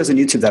 there's videos on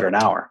YouTube that are an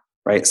hour,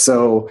 right?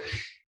 So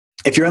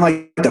if you're in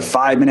like the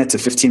 5 minute to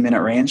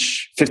 15-minute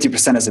range,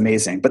 50% is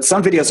amazing. But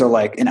some videos are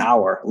like an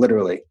hour,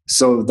 literally.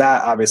 So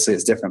that obviously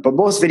is different. But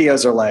most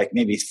videos are like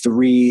maybe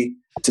 3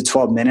 to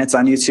 12 minutes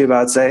on YouTube,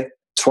 I would say.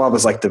 12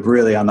 is like the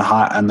really on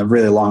the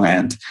really long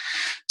end.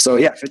 So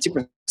yeah,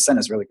 50%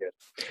 is really good.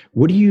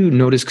 What do you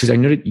notice? Because I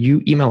know that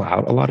you email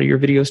out a lot of your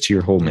videos to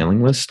your whole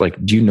mailing list.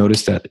 Like, do you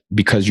notice that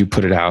because you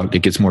put it out,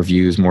 it gets more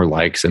views, more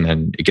likes, and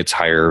then it gets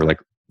higher,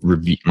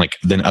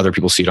 than other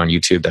people see it on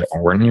YouTube that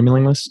aren't on your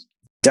mailing list?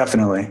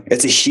 Definitely.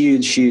 It's a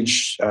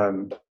huge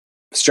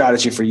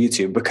strategy for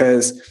YouTube,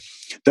 because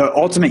the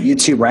ultimate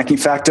YouTube ranking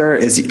factor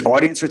is the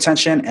audience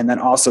retention and then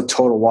also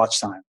total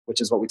watch time, which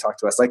is what we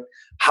talked about. It's like,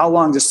 how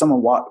long does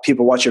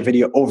people watch your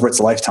video over its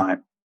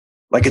lifetime?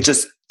 Like it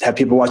just have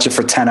people watch it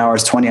for 10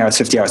 hours, 20 hours,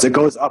 50 hours. It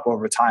goes up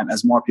over time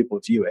as more people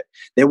view it.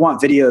 They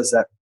want videos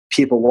that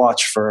people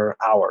watch for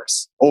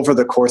hours over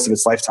the course of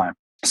its lifetime.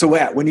 So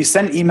yeah, when you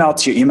send an email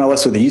to your email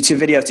list with a YouTube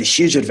video, it's a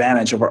huge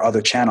advantage over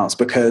other channels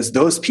because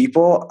those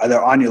people that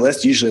are on your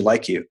list usually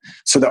like you.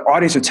 So the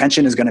audience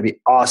retention is going to be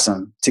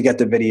awesome to get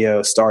the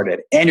video started.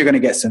 And you're going to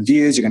get some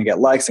views, you're going to get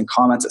likes and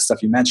comments, that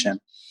stuff you mentioned.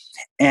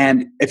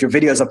 And if your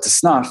video is up to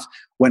snuff,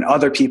 when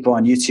other people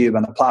on YouTube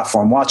and the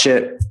platform watch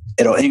it,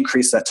 it'll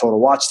increase that total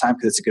watch time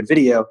because it's a good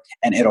video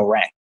and it'll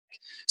rank.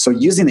 So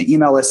using the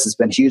email list has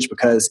been huge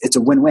because it's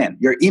a win-win.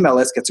 Your email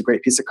list gets a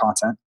great piece of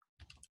content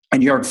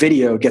and your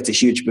video gets a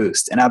huge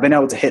boost. And I've been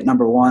able to hit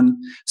number one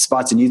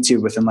spots in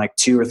YouTube within like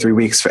 2 or 3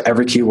 weeks for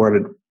every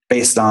keyword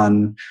based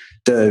on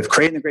the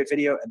creating the great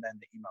video and then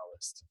the email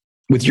list.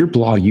 With your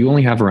blog, you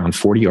only have around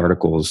 40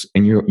 articles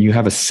and you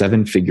have a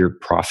 7-figure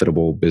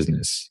profitable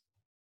business.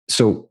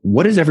 So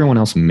what is everyone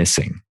else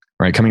missing?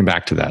 Right? Coming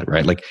back to that,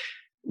 right? Like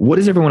what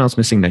is everyone else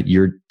missing that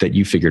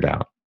you figured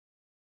out?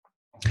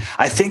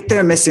 I think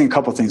they're missing a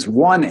couple things.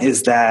 One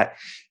is that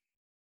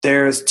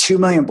there's 2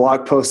 million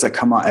blog posts that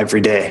come out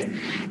every day.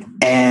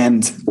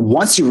 And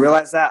once you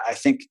realize that, I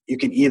think you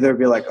can either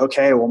be like,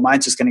 okay, well,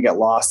 mine's just going to get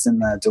lost in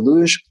the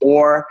deluge,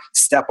 or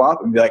step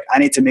up and be like, I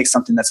need to make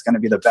something that's going to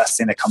be the best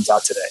thing that comes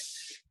out today.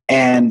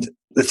 And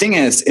the thing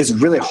is, it's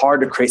really hard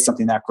to create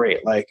something that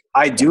great. Like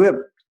I do it,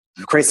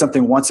 create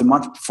something once a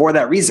month for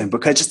that reason,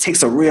 because it just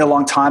takes a real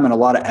long time and a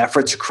lot of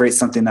effort to create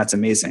something that's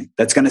amazing,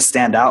 that's going to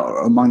stand out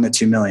among the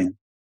 2 million.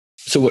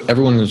 So what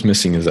everyone is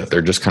missing is that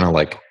they're just kind of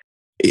like,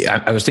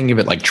 I was thinking of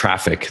it like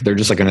traffic. They're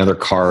just like another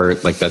car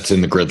like that's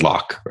in the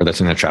gridlock or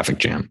that's in a traffic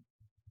jam.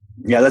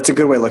 Yeah, that's a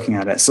good way of looking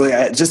at it. So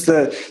yeah, just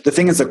the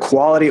thing is a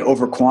quality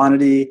over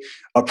quantity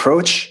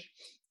approach.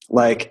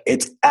 Like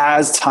it's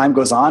as time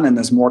goes on and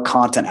there's more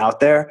content out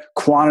there,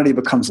 quantity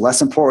becomes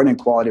less important and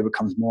quality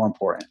becomes more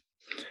important.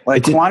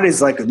 Like quantity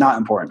is like not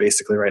important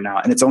basically right now,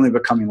 and it's only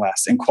becoming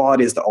less. And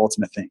quality is the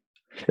ultimate thing.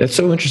 That's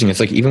so interesting.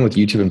 It's like even with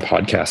YouTube and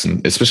podcasts,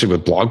 and especially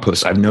with blog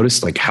posts, I've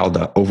noticed like how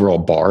the overall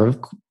bar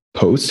of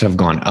posts have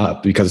gone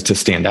up because to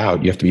stand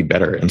out, you have to be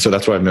better. And so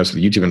that's what I've noticed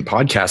with YouTube and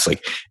podcasts.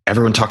 Like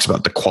everyone talks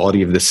about the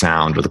quality of the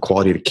sound or the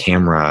quality of the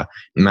camera,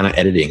 the amount of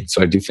editing.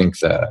 So I do think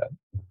that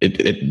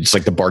it's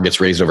like the bar gets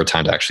raised over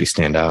time to actually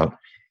stand out.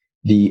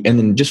 And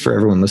then just for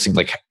everyone listening,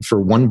 like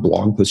for one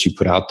blog post you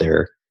put out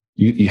there,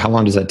 how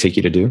long does that take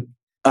you to do?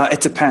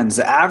 It depends.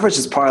 The average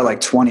is probably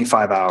like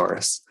 25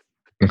 hours.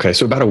 Okay.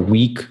 So about a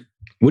week.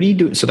 What do you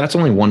do? So that's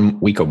only 1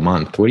 week a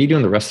month. What are you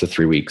doing the rest of the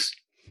 3 weeks?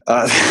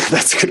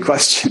 That's a good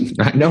question.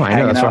 No, I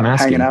know. That's what I'm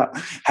asking.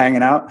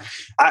 Hanging out.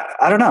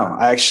 I don't know.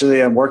 I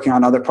actually am working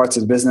on other parts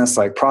of the business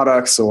like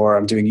products, or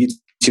I'm doing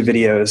YouTube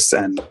videos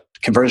and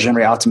conversion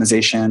rate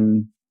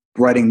optimization,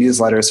 writing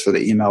newsletters for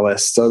the email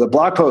list. So the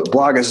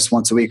blog is just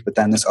once a week, but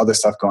then there's other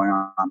stuff going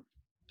on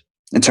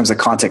in terms of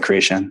content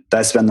creation that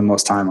I spend the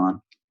most time on.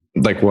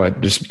 Like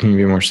what? Just can you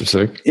be more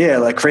specific? Yeah,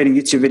 like creating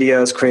YouTube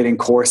videos, creating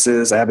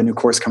courses. I have a new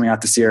course coming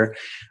out this year,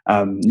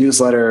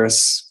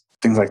 newsletters,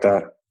 things like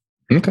that.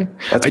 Okay.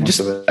 I just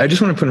want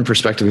to put in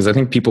perspective because I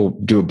think people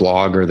do a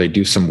blog or they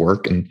do some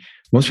work and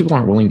most people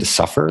aren't willing to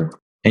suffer.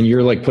 And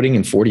you're like putting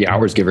in 40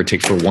 hours, give or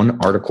take, for one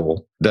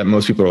article that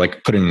most people are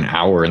like putting in an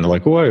hour and they're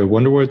like, oh, I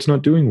wonder why it's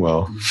not doing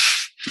well.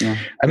 Yeah.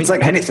 I mean, it's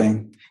like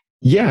anything.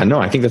 Yeah, no,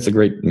 I think that's a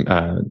great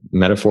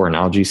metaphor,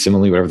 analogy,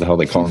 simile, whatever the hell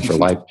they call them for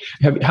life.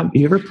 Have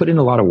you ever put in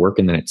a lot of work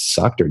and then it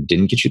sucked or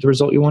didn't get you the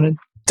result you wanted?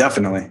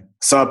 Definitely.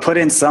 So I put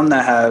in some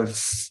that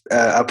have,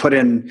 I put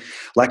in,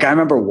 like, I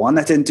remember one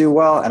that didn't do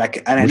well and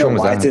I know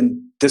why it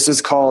didn't. This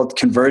is called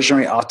conversion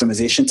rate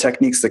optimization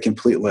techniques, the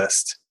complete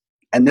list.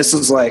 And this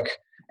was like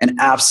an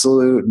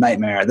absolute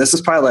nightmare. This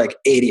was probably like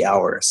 80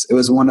 hours. It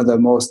was one of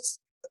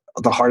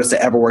the hardest I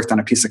ever worked on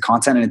a piece of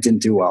content and it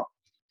didn't do well.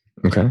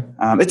 Okay.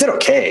 It did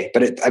okay,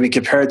 but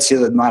compared to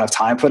the amount of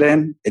time put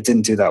in, it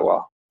didn't do that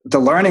well. The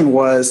learning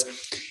was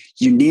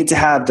you need to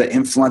have the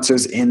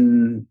influencers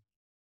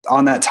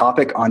on that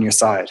topic on your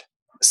side.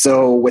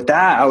 So with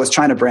that, I was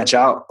trying to branch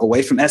out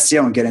away from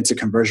SEO and get into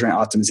conversion rate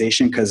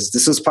optimization because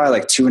this was probably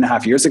like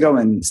 2.5 years ago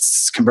and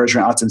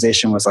conversion rate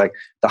optimization was like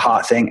the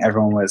hot thing.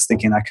 Everyone was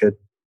thinking I could,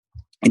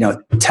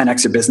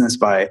 10x your business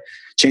by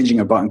changing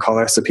a button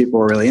color. So people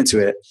were really into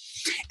it.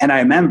 And I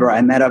remember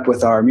I met up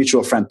with our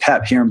mutual friend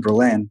Pep here in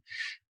Berlin,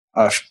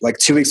 like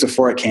 2 weeks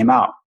before it came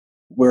out.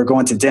 We were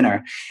going to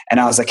dinner and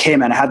I was like, hey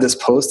man, I have this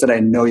post that I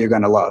know you're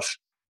going to love.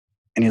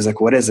 And he was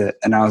like, what is it?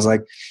 And I was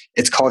like,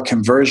 it's called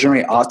conversion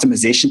rate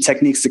optimization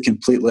techniques, the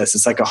complete list.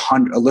 It's like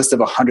a list of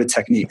 100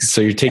 techniques. So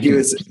you're taking,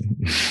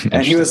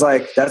 and he was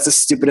like, that's the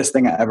stupidest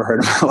thing I ever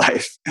heard in my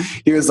life.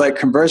 He was like,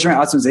 conversion rate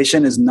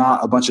optimization is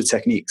not a bunch of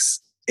techniques.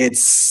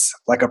 It's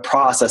like a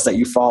process that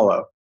you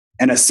follow.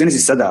 And as soon as he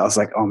said that, I was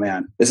like, oh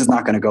man, this is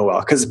not going to go well.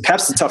 Because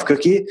Pep's a tough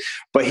cookie,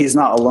 but he's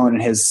not alone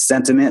in his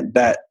sentiment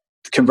that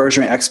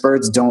conversion rate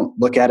experts don't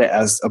look at it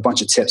as a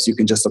bunch of tips you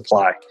can just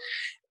apply.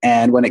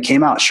 And when it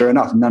came out, sure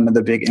enough, none of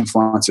the big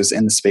influencers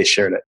in the space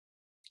shared it.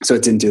 So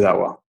it didn't do that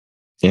well.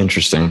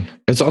 Interesting.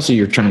 It's also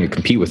you're trying to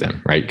compete with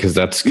him, right? Because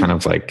that's kind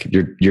of like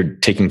you're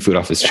taking food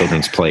off his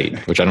children's plate,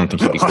 which I don't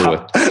think he'd be cool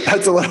with.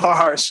 That's a little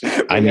harsh.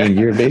 I mean,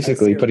 you're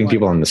basically putting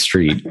people on the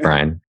street,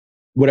 Brian.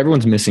 What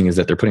everyone's missing is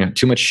that they're putting out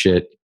too much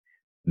shit.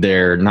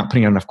 They're not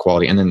putting out enough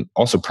quality, and then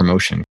also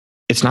promotion.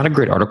 It's not a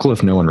great article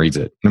if no one reads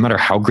it. No matter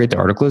how great the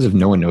article is, if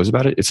no one knows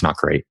about it, it's not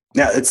great.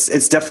 Yeah,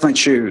 it's definitely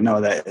true.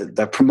 No,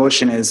 that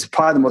promotion is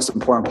probably the most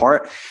important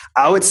part.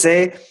 I would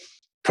say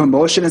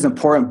promotion is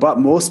important, but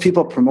most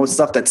people promote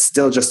stuff that's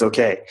still just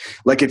okay.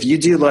 Like if you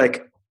do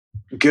like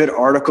good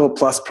article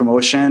plus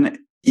promotion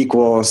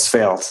equals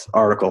failed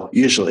article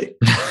usually.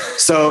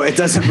 So it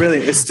doesn't really,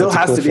 it still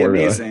has to be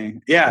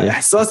amazing. Yeah,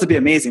 it still has to be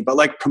amazing. But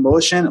like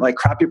promotion, like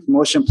crappy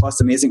promotion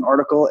plus amazing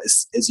article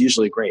is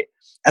usually great.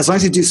 As long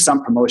as you do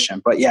some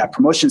promotion. But yeah,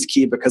 promotion is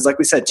key because like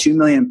we said, 2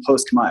 million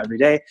posts come out every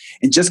day.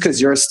 And just because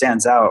yours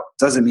stands out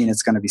doesn't mean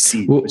it's going to be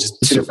seen, which is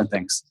two different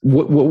things.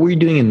 What were you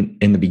doing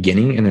in the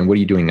beginning? And then what are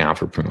you doing now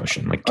for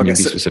promotion? Like, can you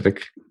be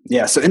specific?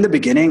 Yeah. So in the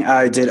beginning,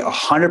 I did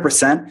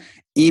 100%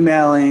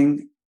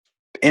 emailing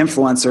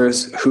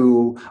influencers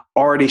who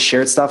already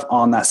shared stuff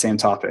on that same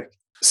topic.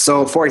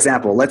 So for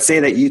example, let's say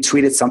that you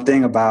tweeted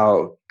something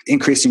about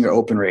increasing your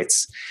open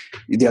rates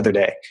the other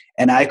day.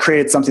 And I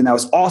created something that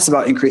was also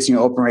about increasing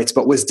your open rates,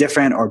 but was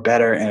different or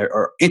better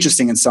or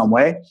interesting in some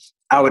way.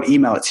 I would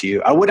email it to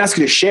you. I wouldn't ask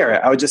you to share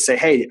it. I would just say,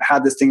 hey, I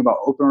had this thing about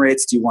open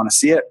rates. Do you want to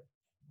see it?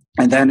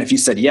 And then if you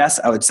said yes,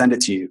 I would send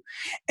it to you.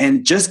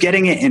 And just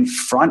getting it in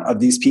front of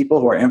these people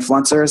who are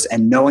influencers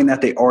and knowing that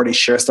they already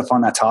share stuff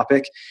on that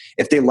topic,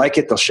 if they like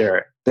it, they'll share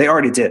it. They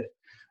already did.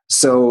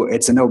 So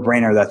it's a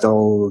no-brainer that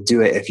they'll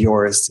do it if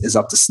yours is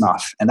up to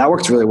snuff. And that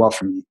worked really well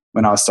for me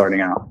when I was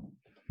starting out.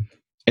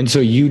 And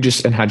so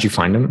and how'd you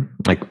find them?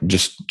 Like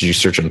did you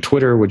search on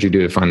Twitter? What'd you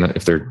do to find that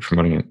if they're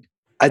promoting it?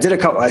 I did a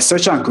couple. I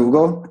searched on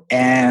Google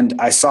and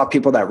I saw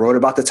people that wrote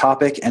about the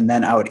topic and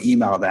then I would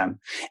email them.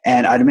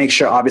 And I'd make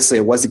sure obviously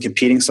it wasn't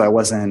competing. So I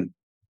wasn't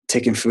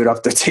taking food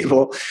off the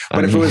table.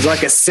 But if it was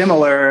like a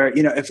similar,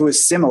 if it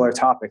was similar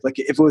topic, like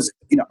if it was,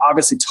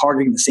 obviously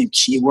targeting the same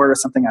keyword or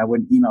something, I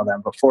wouldn't email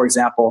them. But for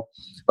example,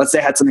 let's say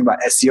I had something about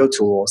SEO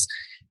tools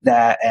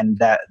that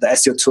the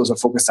SEO tools are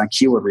focused on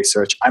keyword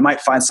research. I might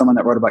find someone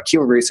that wrote about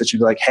keyword research and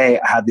be like, hey,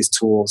 I have these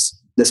tools,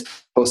 this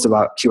post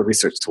about keyword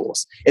research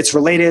tools. It's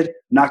related,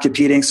 not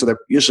competing. So they're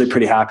usually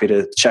pretty happy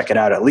to check it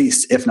out at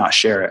least, if not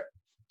share it.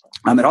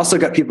 It also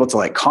got people to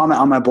like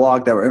comment on my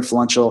blog that were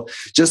influential.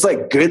 Just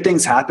like good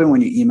things happen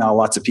when you email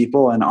lots of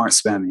people and aren't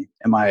spammy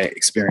in my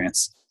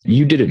experience.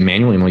 You did it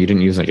manually. Well, you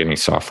didn't use like any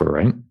software,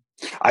 right?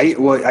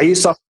 I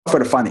use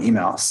software to find the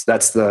emails.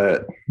 That's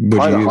probably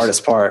the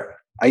hardest part.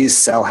 I use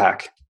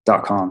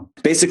sellhack.com.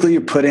 Basically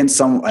you put in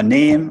a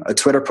name, a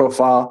Twitter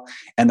profile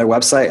and their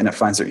website and it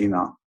finds their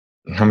email.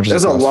 How much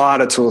There's a lot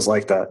of tools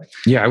like that.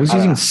 Yeah, I was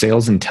using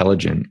Sales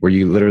Intelligent, where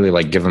you literally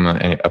like give them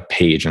a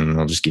page and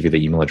they'll just give you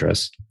the email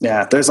address.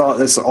 Yeah, there's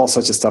all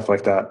sorts of stuff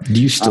like that.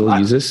 Do you still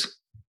use this?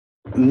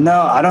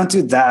 No, I don't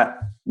do that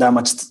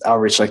much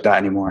outreach like that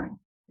anymore.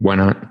 Why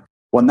not?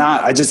 Well,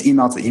 I just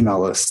email to the email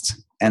list,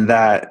 and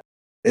that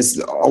is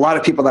a lot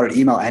of people that would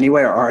email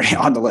anyway are already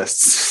on the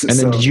list. And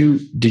then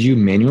did you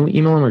manually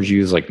email them, or did you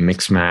use like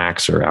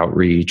Mixmax or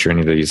Outreach or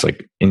any of these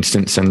like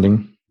instant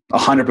sending?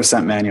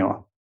 100%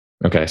 manual.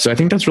 Okay. So I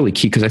think that's really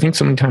key because I think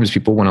sometimes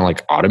people want to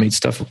like automate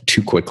stuff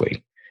too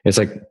quickly. It's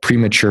like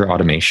premature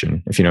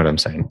automation, if you know what I'm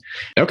saying.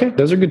 Okay.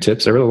 Those are good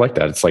tips. I really like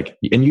that. It's like,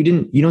 and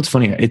it's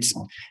funny.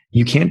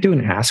 You can't do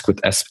an ask with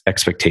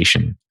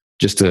expectation,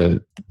 just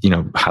to,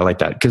 highlight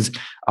that. Cause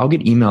I'll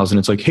get emails and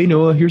it's like, hey,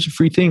 Noah, here's a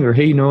free thing. Or,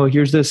 hey, Noah,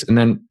 here's this. And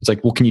then it's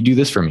like, well, can you do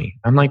this for me?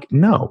 I'm like,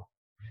 no.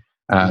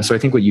 So I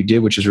think what you did,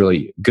 which is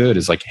really good,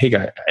 is like, hey,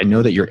 guy, I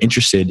know that you're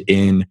interested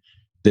in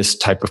this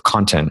type of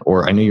content,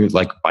 or I know you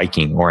like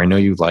biking, or I know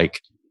you like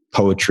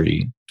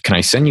poetry. Can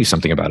I send you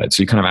something about it?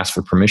 So you kind of ask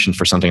for permission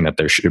for something that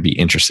they should be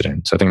interested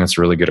in. So I think that's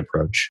a really good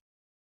approach.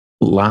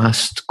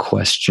 Last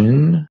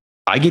question.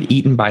 I get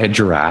eaten by a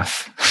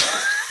giraffe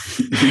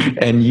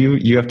and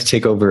you have to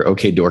take over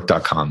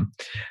okdork.com.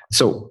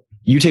 So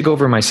you take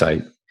over my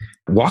site.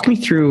 Walk me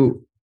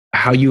through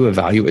how you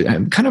evaluate,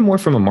 kind of more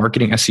from a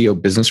marketing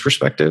SEO business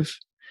perspective.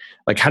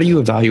 Like, how do you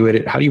evaluate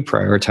it? How do you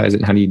prioritize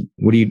it? And how do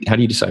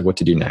you decide what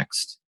to do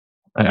next?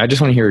 I just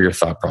want to hear your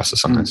thought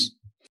process on this.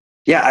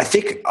 Yeah, I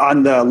think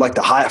on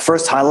the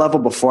first high level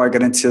before I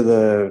get into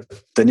the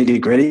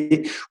nitty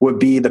gritty would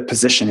be the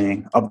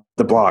positioning of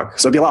the blog.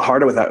 So it'd be a lot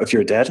harder with that if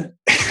you're dead.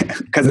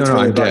 Because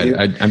I'm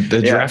dead.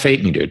 The giraffe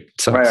ate me, dude. It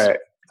sucks. Right.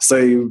 So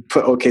you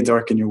put OK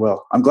Dork in your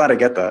will. I'm glad I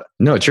get that.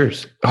 No, it's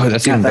yours. Oh,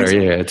 that's even better.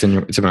 Yeah, it's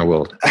in my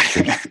will.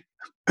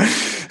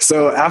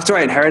 So after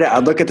I inherit it,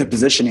 I'd look at the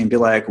positioning and be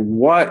like,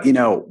 what do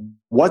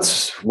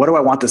I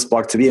want this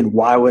blog to be, and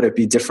why would it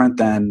be different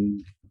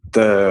than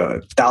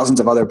the thousands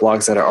of other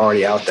blogs that are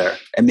already out there,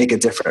 and make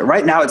it different.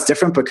 Right now it's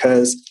different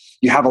because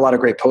you have a lot of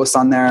great posts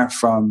on there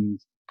from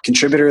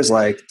contributors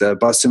like the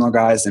BuzzSumo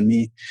guys and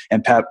me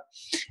and Pep,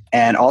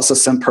 and also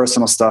some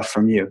personal stuff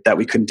from you that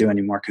we couldn't do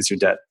anymore because you're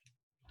dead.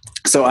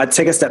 So I'd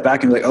take a step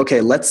back and be like,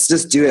 okay, let's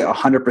just do it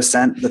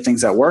 100%, the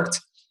things that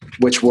worked,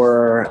 which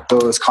were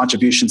those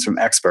contributions from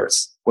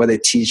experts where they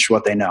teach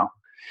what they know.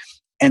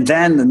 And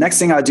then the next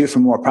thing I do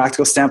from a more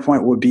practical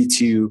standpoint would be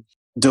to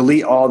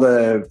delete all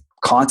the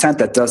content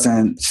that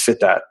doesn't fit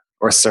that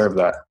or serve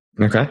that.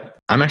 Okay.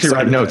 I'm actually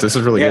writing notes. This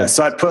is really good.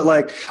 So I'd put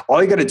like,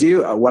 all you got to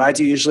do, what I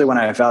do usually when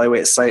I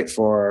evaluate a site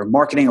for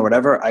marketing or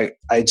whatever,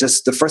 I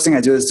just, the first thing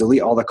I do is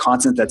delete all the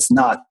content that's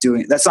not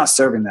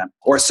serving them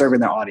or serving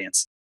their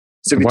audience.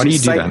 So why do you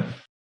do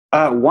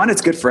that? One,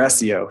 it's good for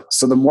SEO.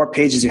 So the more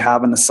pages you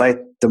have on the site,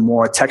 the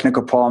more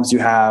technical problems you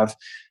have,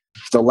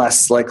 the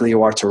less likely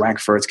you are to rank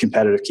for its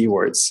competitive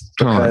keywords.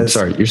 I'm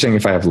sorry. You're saying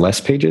if I have less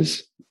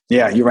pages?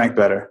 Yeah, you rank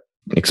better.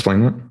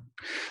 Explain that.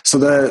 So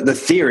the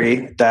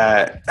theory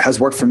that has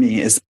worked for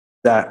me is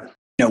that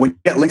when you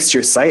get links to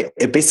your site,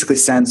 it basically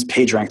sends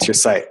PageRank to your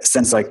site. It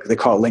sends, like, they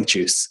call it link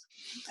juice.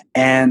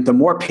 And the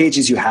more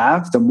pages you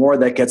have, the more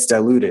that gets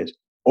diluted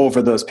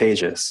over those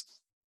pages.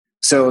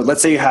 So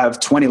let's say you have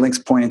 20 links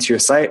pointing to your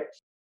site.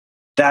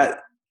 That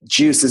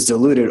juice is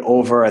diluted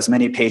over as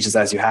many pages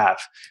as you have.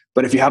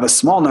 But if you have a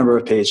small number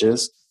of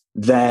pages,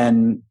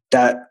 then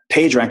that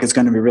PageRank is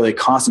going to be really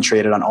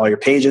concentrated on all your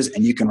pages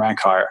and you can rank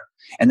higher.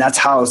 And that's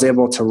how I was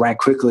able to rank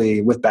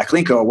quickly with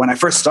Backlinko. When I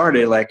first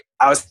started, like,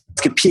 I was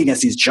competing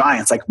against these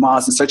giants like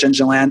Moz and Search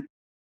Engine Land,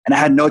 and I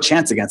had no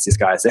chance against these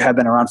guys. They had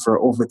been around for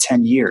over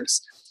 10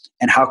 years.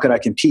 And how could I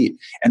compete?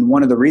 And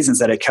one of the reasons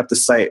that I kept the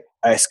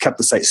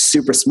site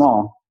super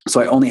small.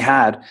 So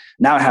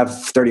now I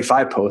have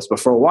 35 posts, but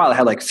for a while I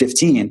had like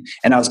 15,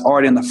 and I was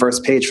already on the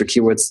first page for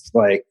keywords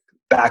like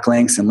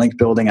backlinks and link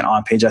building and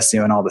on-page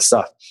SEO and all this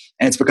stuff.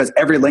 And it's because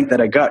every link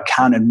that I got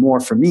counted more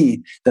for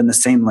me than the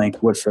same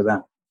link would for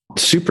them.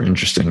 Super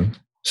interesting.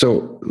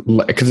 So,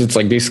 because it's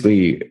like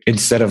basically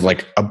instead of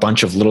like a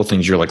bunch of little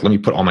things, you're like, let me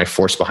put all my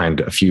force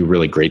behind a few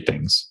really great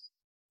things.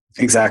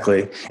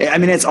 Exactly. I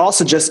mean, it's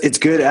also it's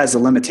good as a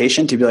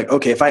limitation to be like,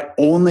 okay, if I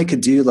only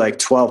could do like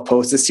 12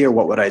 posts this year,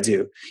 what would I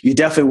do? You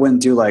definitely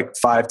wouldn't do like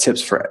 5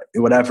 tips for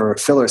whatever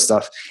filler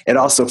stuff. It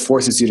also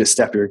forces you to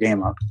step your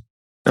game up.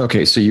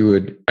 Okay. So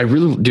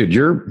dude,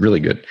 you're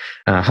really good.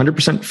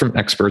 100% from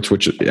experts,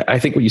 which I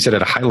think what you said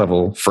at a high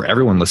level for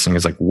everyone listening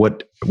is like,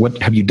 what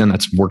have you done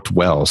that's worked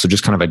well? So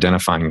just kind of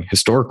identifying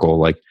historical,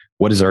 like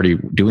what is already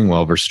doing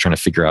well versus trying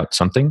to figure out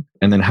something.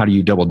 And then how do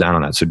you double down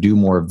on that? So do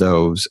more of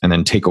those and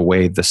then take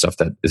away the stuff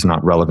that is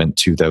not relevant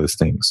to those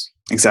things.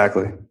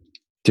 Exactly.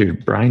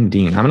 Dude, Brian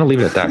Dean, I'm going to leave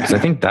it at that because I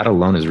think that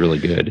alone is really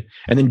good.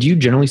 And then do you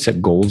generally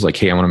set goals like,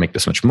 hey, I want to make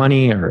this much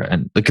money?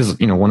 Because,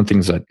 one of the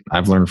things that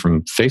I've learned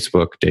from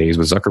Facebook days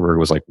with Zuckerberg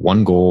was like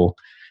one goal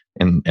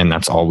and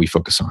that's all we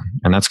focus on.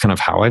 And that's kind of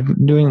how I've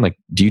been doing. Like,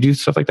 do you do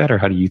stuff like that or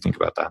how do you think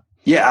about that?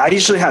 Yeah, I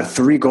usually have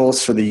 3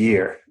 goals for the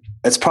year.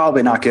 It's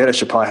probably not good. I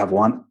should probably have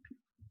 1.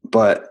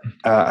 But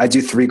I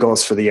do 3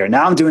 goals for the year.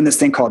 Now I'm doing this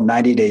thing called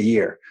 90-day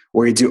year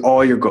where you do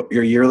all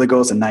your yearly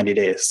goals in 90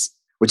 days,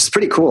 which is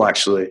pretty cool,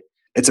 actually.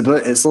 It's a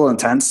little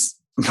intense,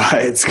 but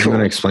it's cool. You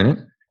want to explain it?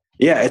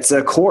 Yeah, it's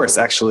a course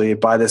actually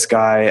by this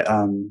guy,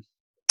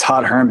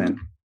 Todd Herman.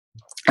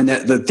 And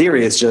the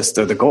theory is just,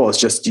 or the goal is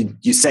just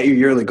you set your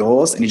yearly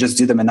goals and you just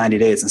do them in 90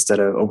 days instead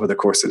of over the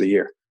course of the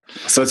year.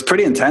 So it's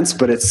pretty intense,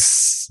 but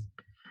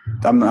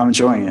I'm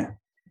enjoying it.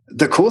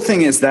 The cool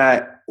thing is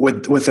that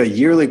with a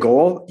yearly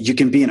goal, you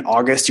can be in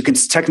August. You can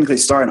technically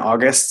start in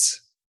August,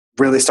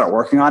 really start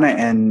working on it,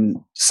 and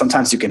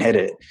sometimes you can hit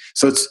it.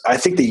 So I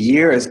think the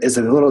year is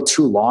a little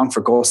too long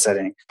for goal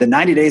setting. The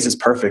 90 days is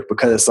perfect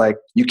because it's like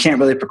you can't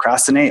really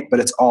procrastinate, but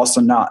it's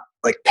also not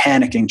like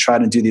panicking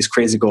trying to do these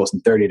crazy goals in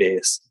 30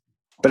 days.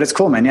 But it's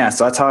cool, man. Yeah.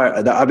 So that's how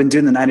I've been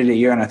doing the 90-day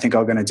year, and I think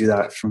I'm going to do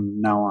that from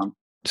now on.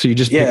 So you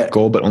just pick a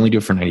goal, but only do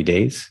it for 90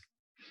 days?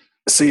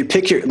 So you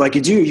pick you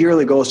do your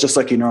yearly goals just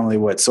like you normally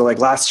would. So like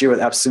last year with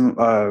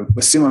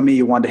Sumo Me,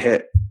 you wanted to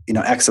hit,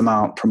 X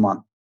amount per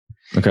month.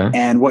 Okay.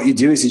 And what you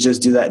do is you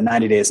just do that in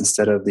 90 days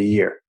instead of the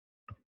year.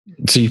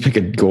 So you pick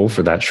a goal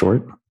for that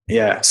short?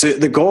 Yeah. So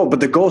the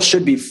goal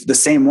should be the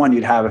same one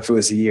you'd have if it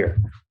was a year.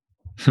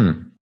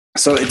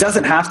 So it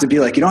doesn't have to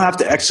be like, you don't have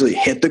to actually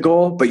hit the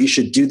goal, but you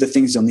should do the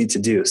things you'll need to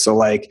do. So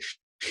like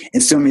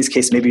in Sumo Me's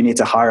case, maybe you need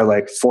to hire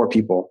like 4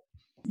 people.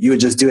 You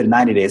would just do it in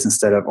 90 days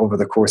instead of over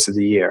the course of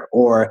the year.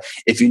 Or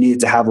if you needed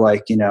to have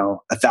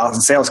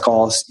 1,000 sales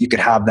calls, you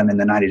could have them in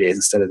the 90 days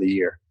instead of the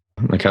year.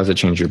 Like, how does it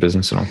change your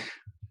business at all?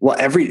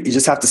 Well, you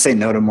just have to say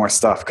no to more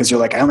stuff because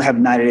you're like, I only have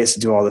 90 days to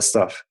do all this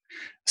stuff.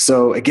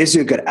 So it gives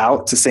you a good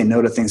out to say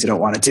no to things you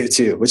don't want to do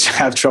too, which I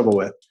have trouble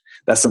with.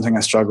 That's something I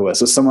struggle with.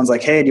 So someone's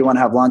like, hey, do you want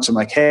to have lunch? I'm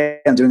like, hey,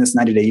 I'm doing this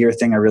 90-day year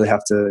thing. I really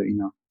have to,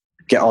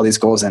 get all these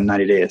goals in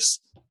 90 days.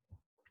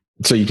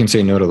 So you can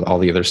say no to all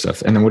the other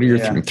stuff. And then what are your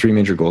 3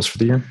 major goals for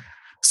the year?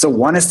 So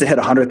one is to hit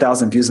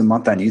 100,000 views a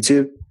month on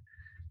YouTube.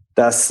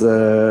 That's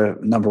the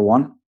number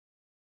one.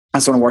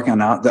 That's what I'm working on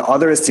now. The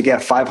other is to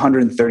get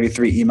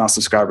 533 email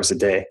subscribers a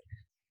day.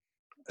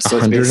 So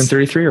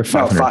 133 or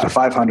 533? No,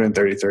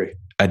 533.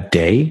 A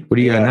day? What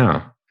do you got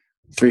now?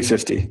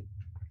 350.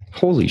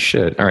 Holy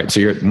shit. All right.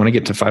 So you want to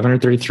get to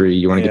 533.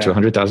 You want to get to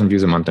 100,000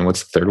 views a month. And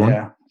what's the third one?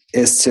 Yeah.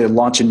 Is to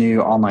launch a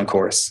new online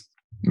course.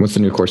 What's the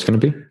new course going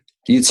to be?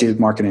 YouTube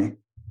marketing.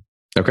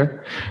 Okay.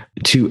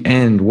 To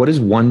end, what is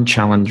one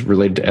challenge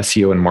related to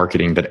SEO and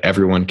marketing that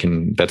everyone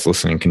that's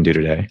listening can do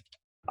today?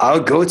 I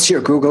would go to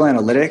your Google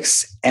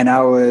Analytics and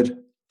I would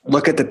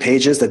look at the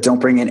pages that don't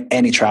bring in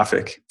any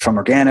traffic from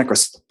organic or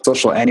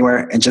social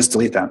anywhere and just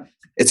delete them.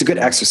 It's a good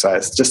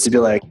exercise just to be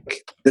like,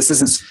 this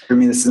isn't serving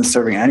me, this isn't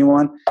serving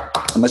anyone,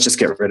 and let's just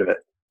get rid of it.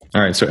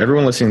 All right. So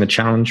everyone listening, the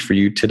challenge for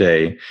you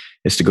today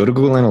is to go to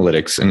Google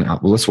Analytics and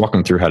let's walk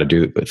them through how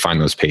to find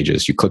those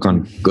pages. You click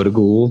on go to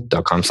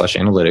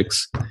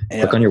google.com/analytics,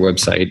 click on your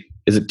website.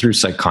 Is it through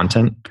site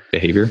content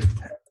behavior?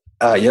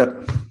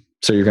 Yep.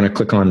 So you're going to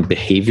click on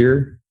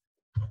behavior,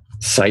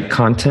 site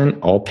content,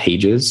 all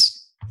pages.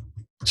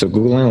 So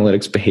Google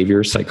Analytics,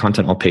 behavior, site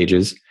content, all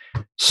pages,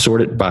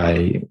 sort it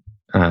by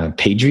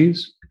page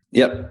views.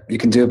 Yep. You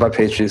can do it by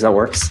page views. That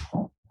works.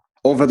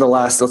 Over the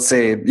last, let's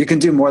say, you can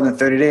do more than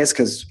 30 days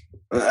because,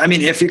 I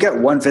mean, if you get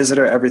one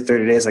visitor every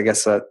 30 days, I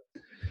guess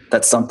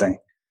that's something.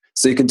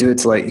 So you can do it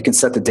to you can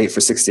set the date for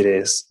 60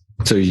 days.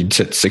 So you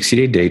set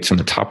 60-day dates on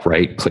the top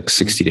right, click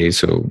 60 days.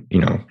 So,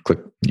 click,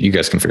 you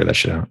guys can figure that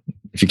shit out.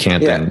 If you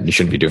can't, then you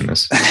shouldn't be doing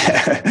this.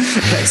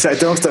 So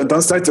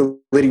don't start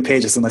deleting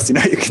pages unless you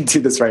know you can do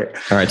this right.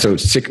 All right. So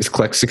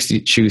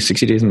choose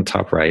 60 days on the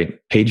top right.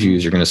 Page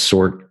views, you're going to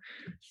sort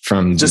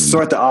from...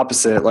 sort the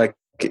opposite.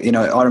 It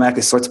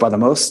automatically sorts by the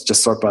most.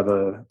 Just sort by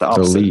the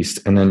opposite. The least.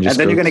 And then you're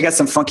going to get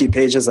some funky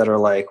pages that are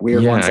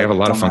weird ones. Yeah, I have a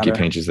lot of funky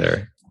pages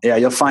there. Yeah,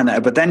 you'll find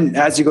that. But then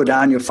as you go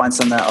down, you'll find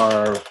some that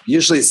are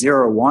usually 0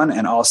 or 1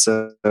 and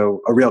also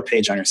a real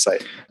page on your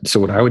site.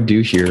 So what I would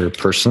do here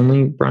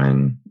personally,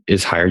 Brian,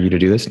 is hire you to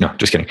do this. No,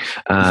 just kidding.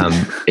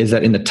 Is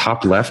that in the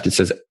top left, it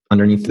says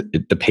underneath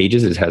the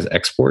pages, it has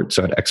export.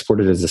 So I'd export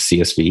it as a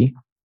CSV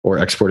or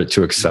export it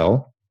to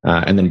Excel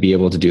and then be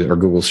able to do, or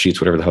Google Sheets,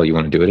 whatever the hell you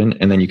want to do it in.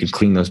 And then you can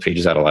clean those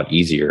pages out a lot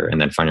easier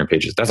and then find your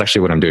pages. That's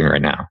actually what I'm doing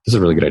right now. This is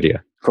a really good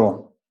idea.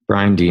 Cool.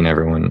 Brian Dean,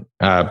 everyone.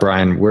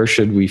 Brian, where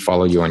should we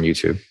follow you on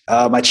YouTube?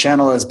 My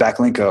channel is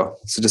Backlinko.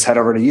 So just head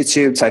over to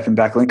YouTube, type in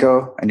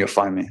Backlinko, and you'll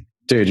find me.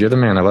 Dude, you're the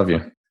man. I love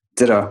you.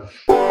 Ditto.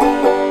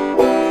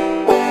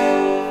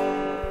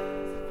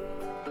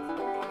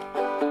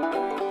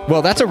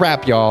 Well, that's a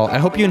wrap, y'all. I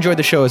hope you enjoyed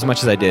the show as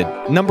much as I did.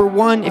 Number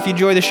 1, if you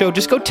enjoy the show,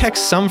 just go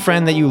text some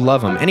friend that you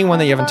love them, anyone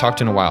that you haven't talked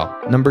to in a while.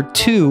 Number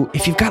 2,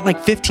 if you've got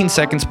 15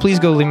 seconds, please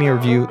go leave me a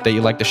review that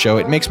you like the show.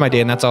 It makes my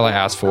day, and that's all I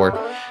ask for.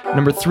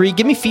 Number 3,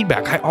 give me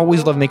feedback. I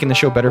always love making the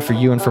show better for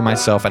you and for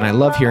myself, and I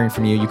love hearing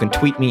from you. You can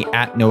tweet me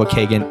at Noah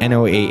Kagan,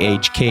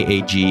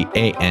 NOAHKAGAN.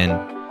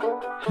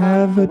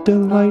 Have a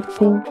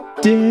delightful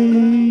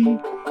day.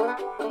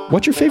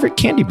 What's your favorite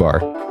candy bar?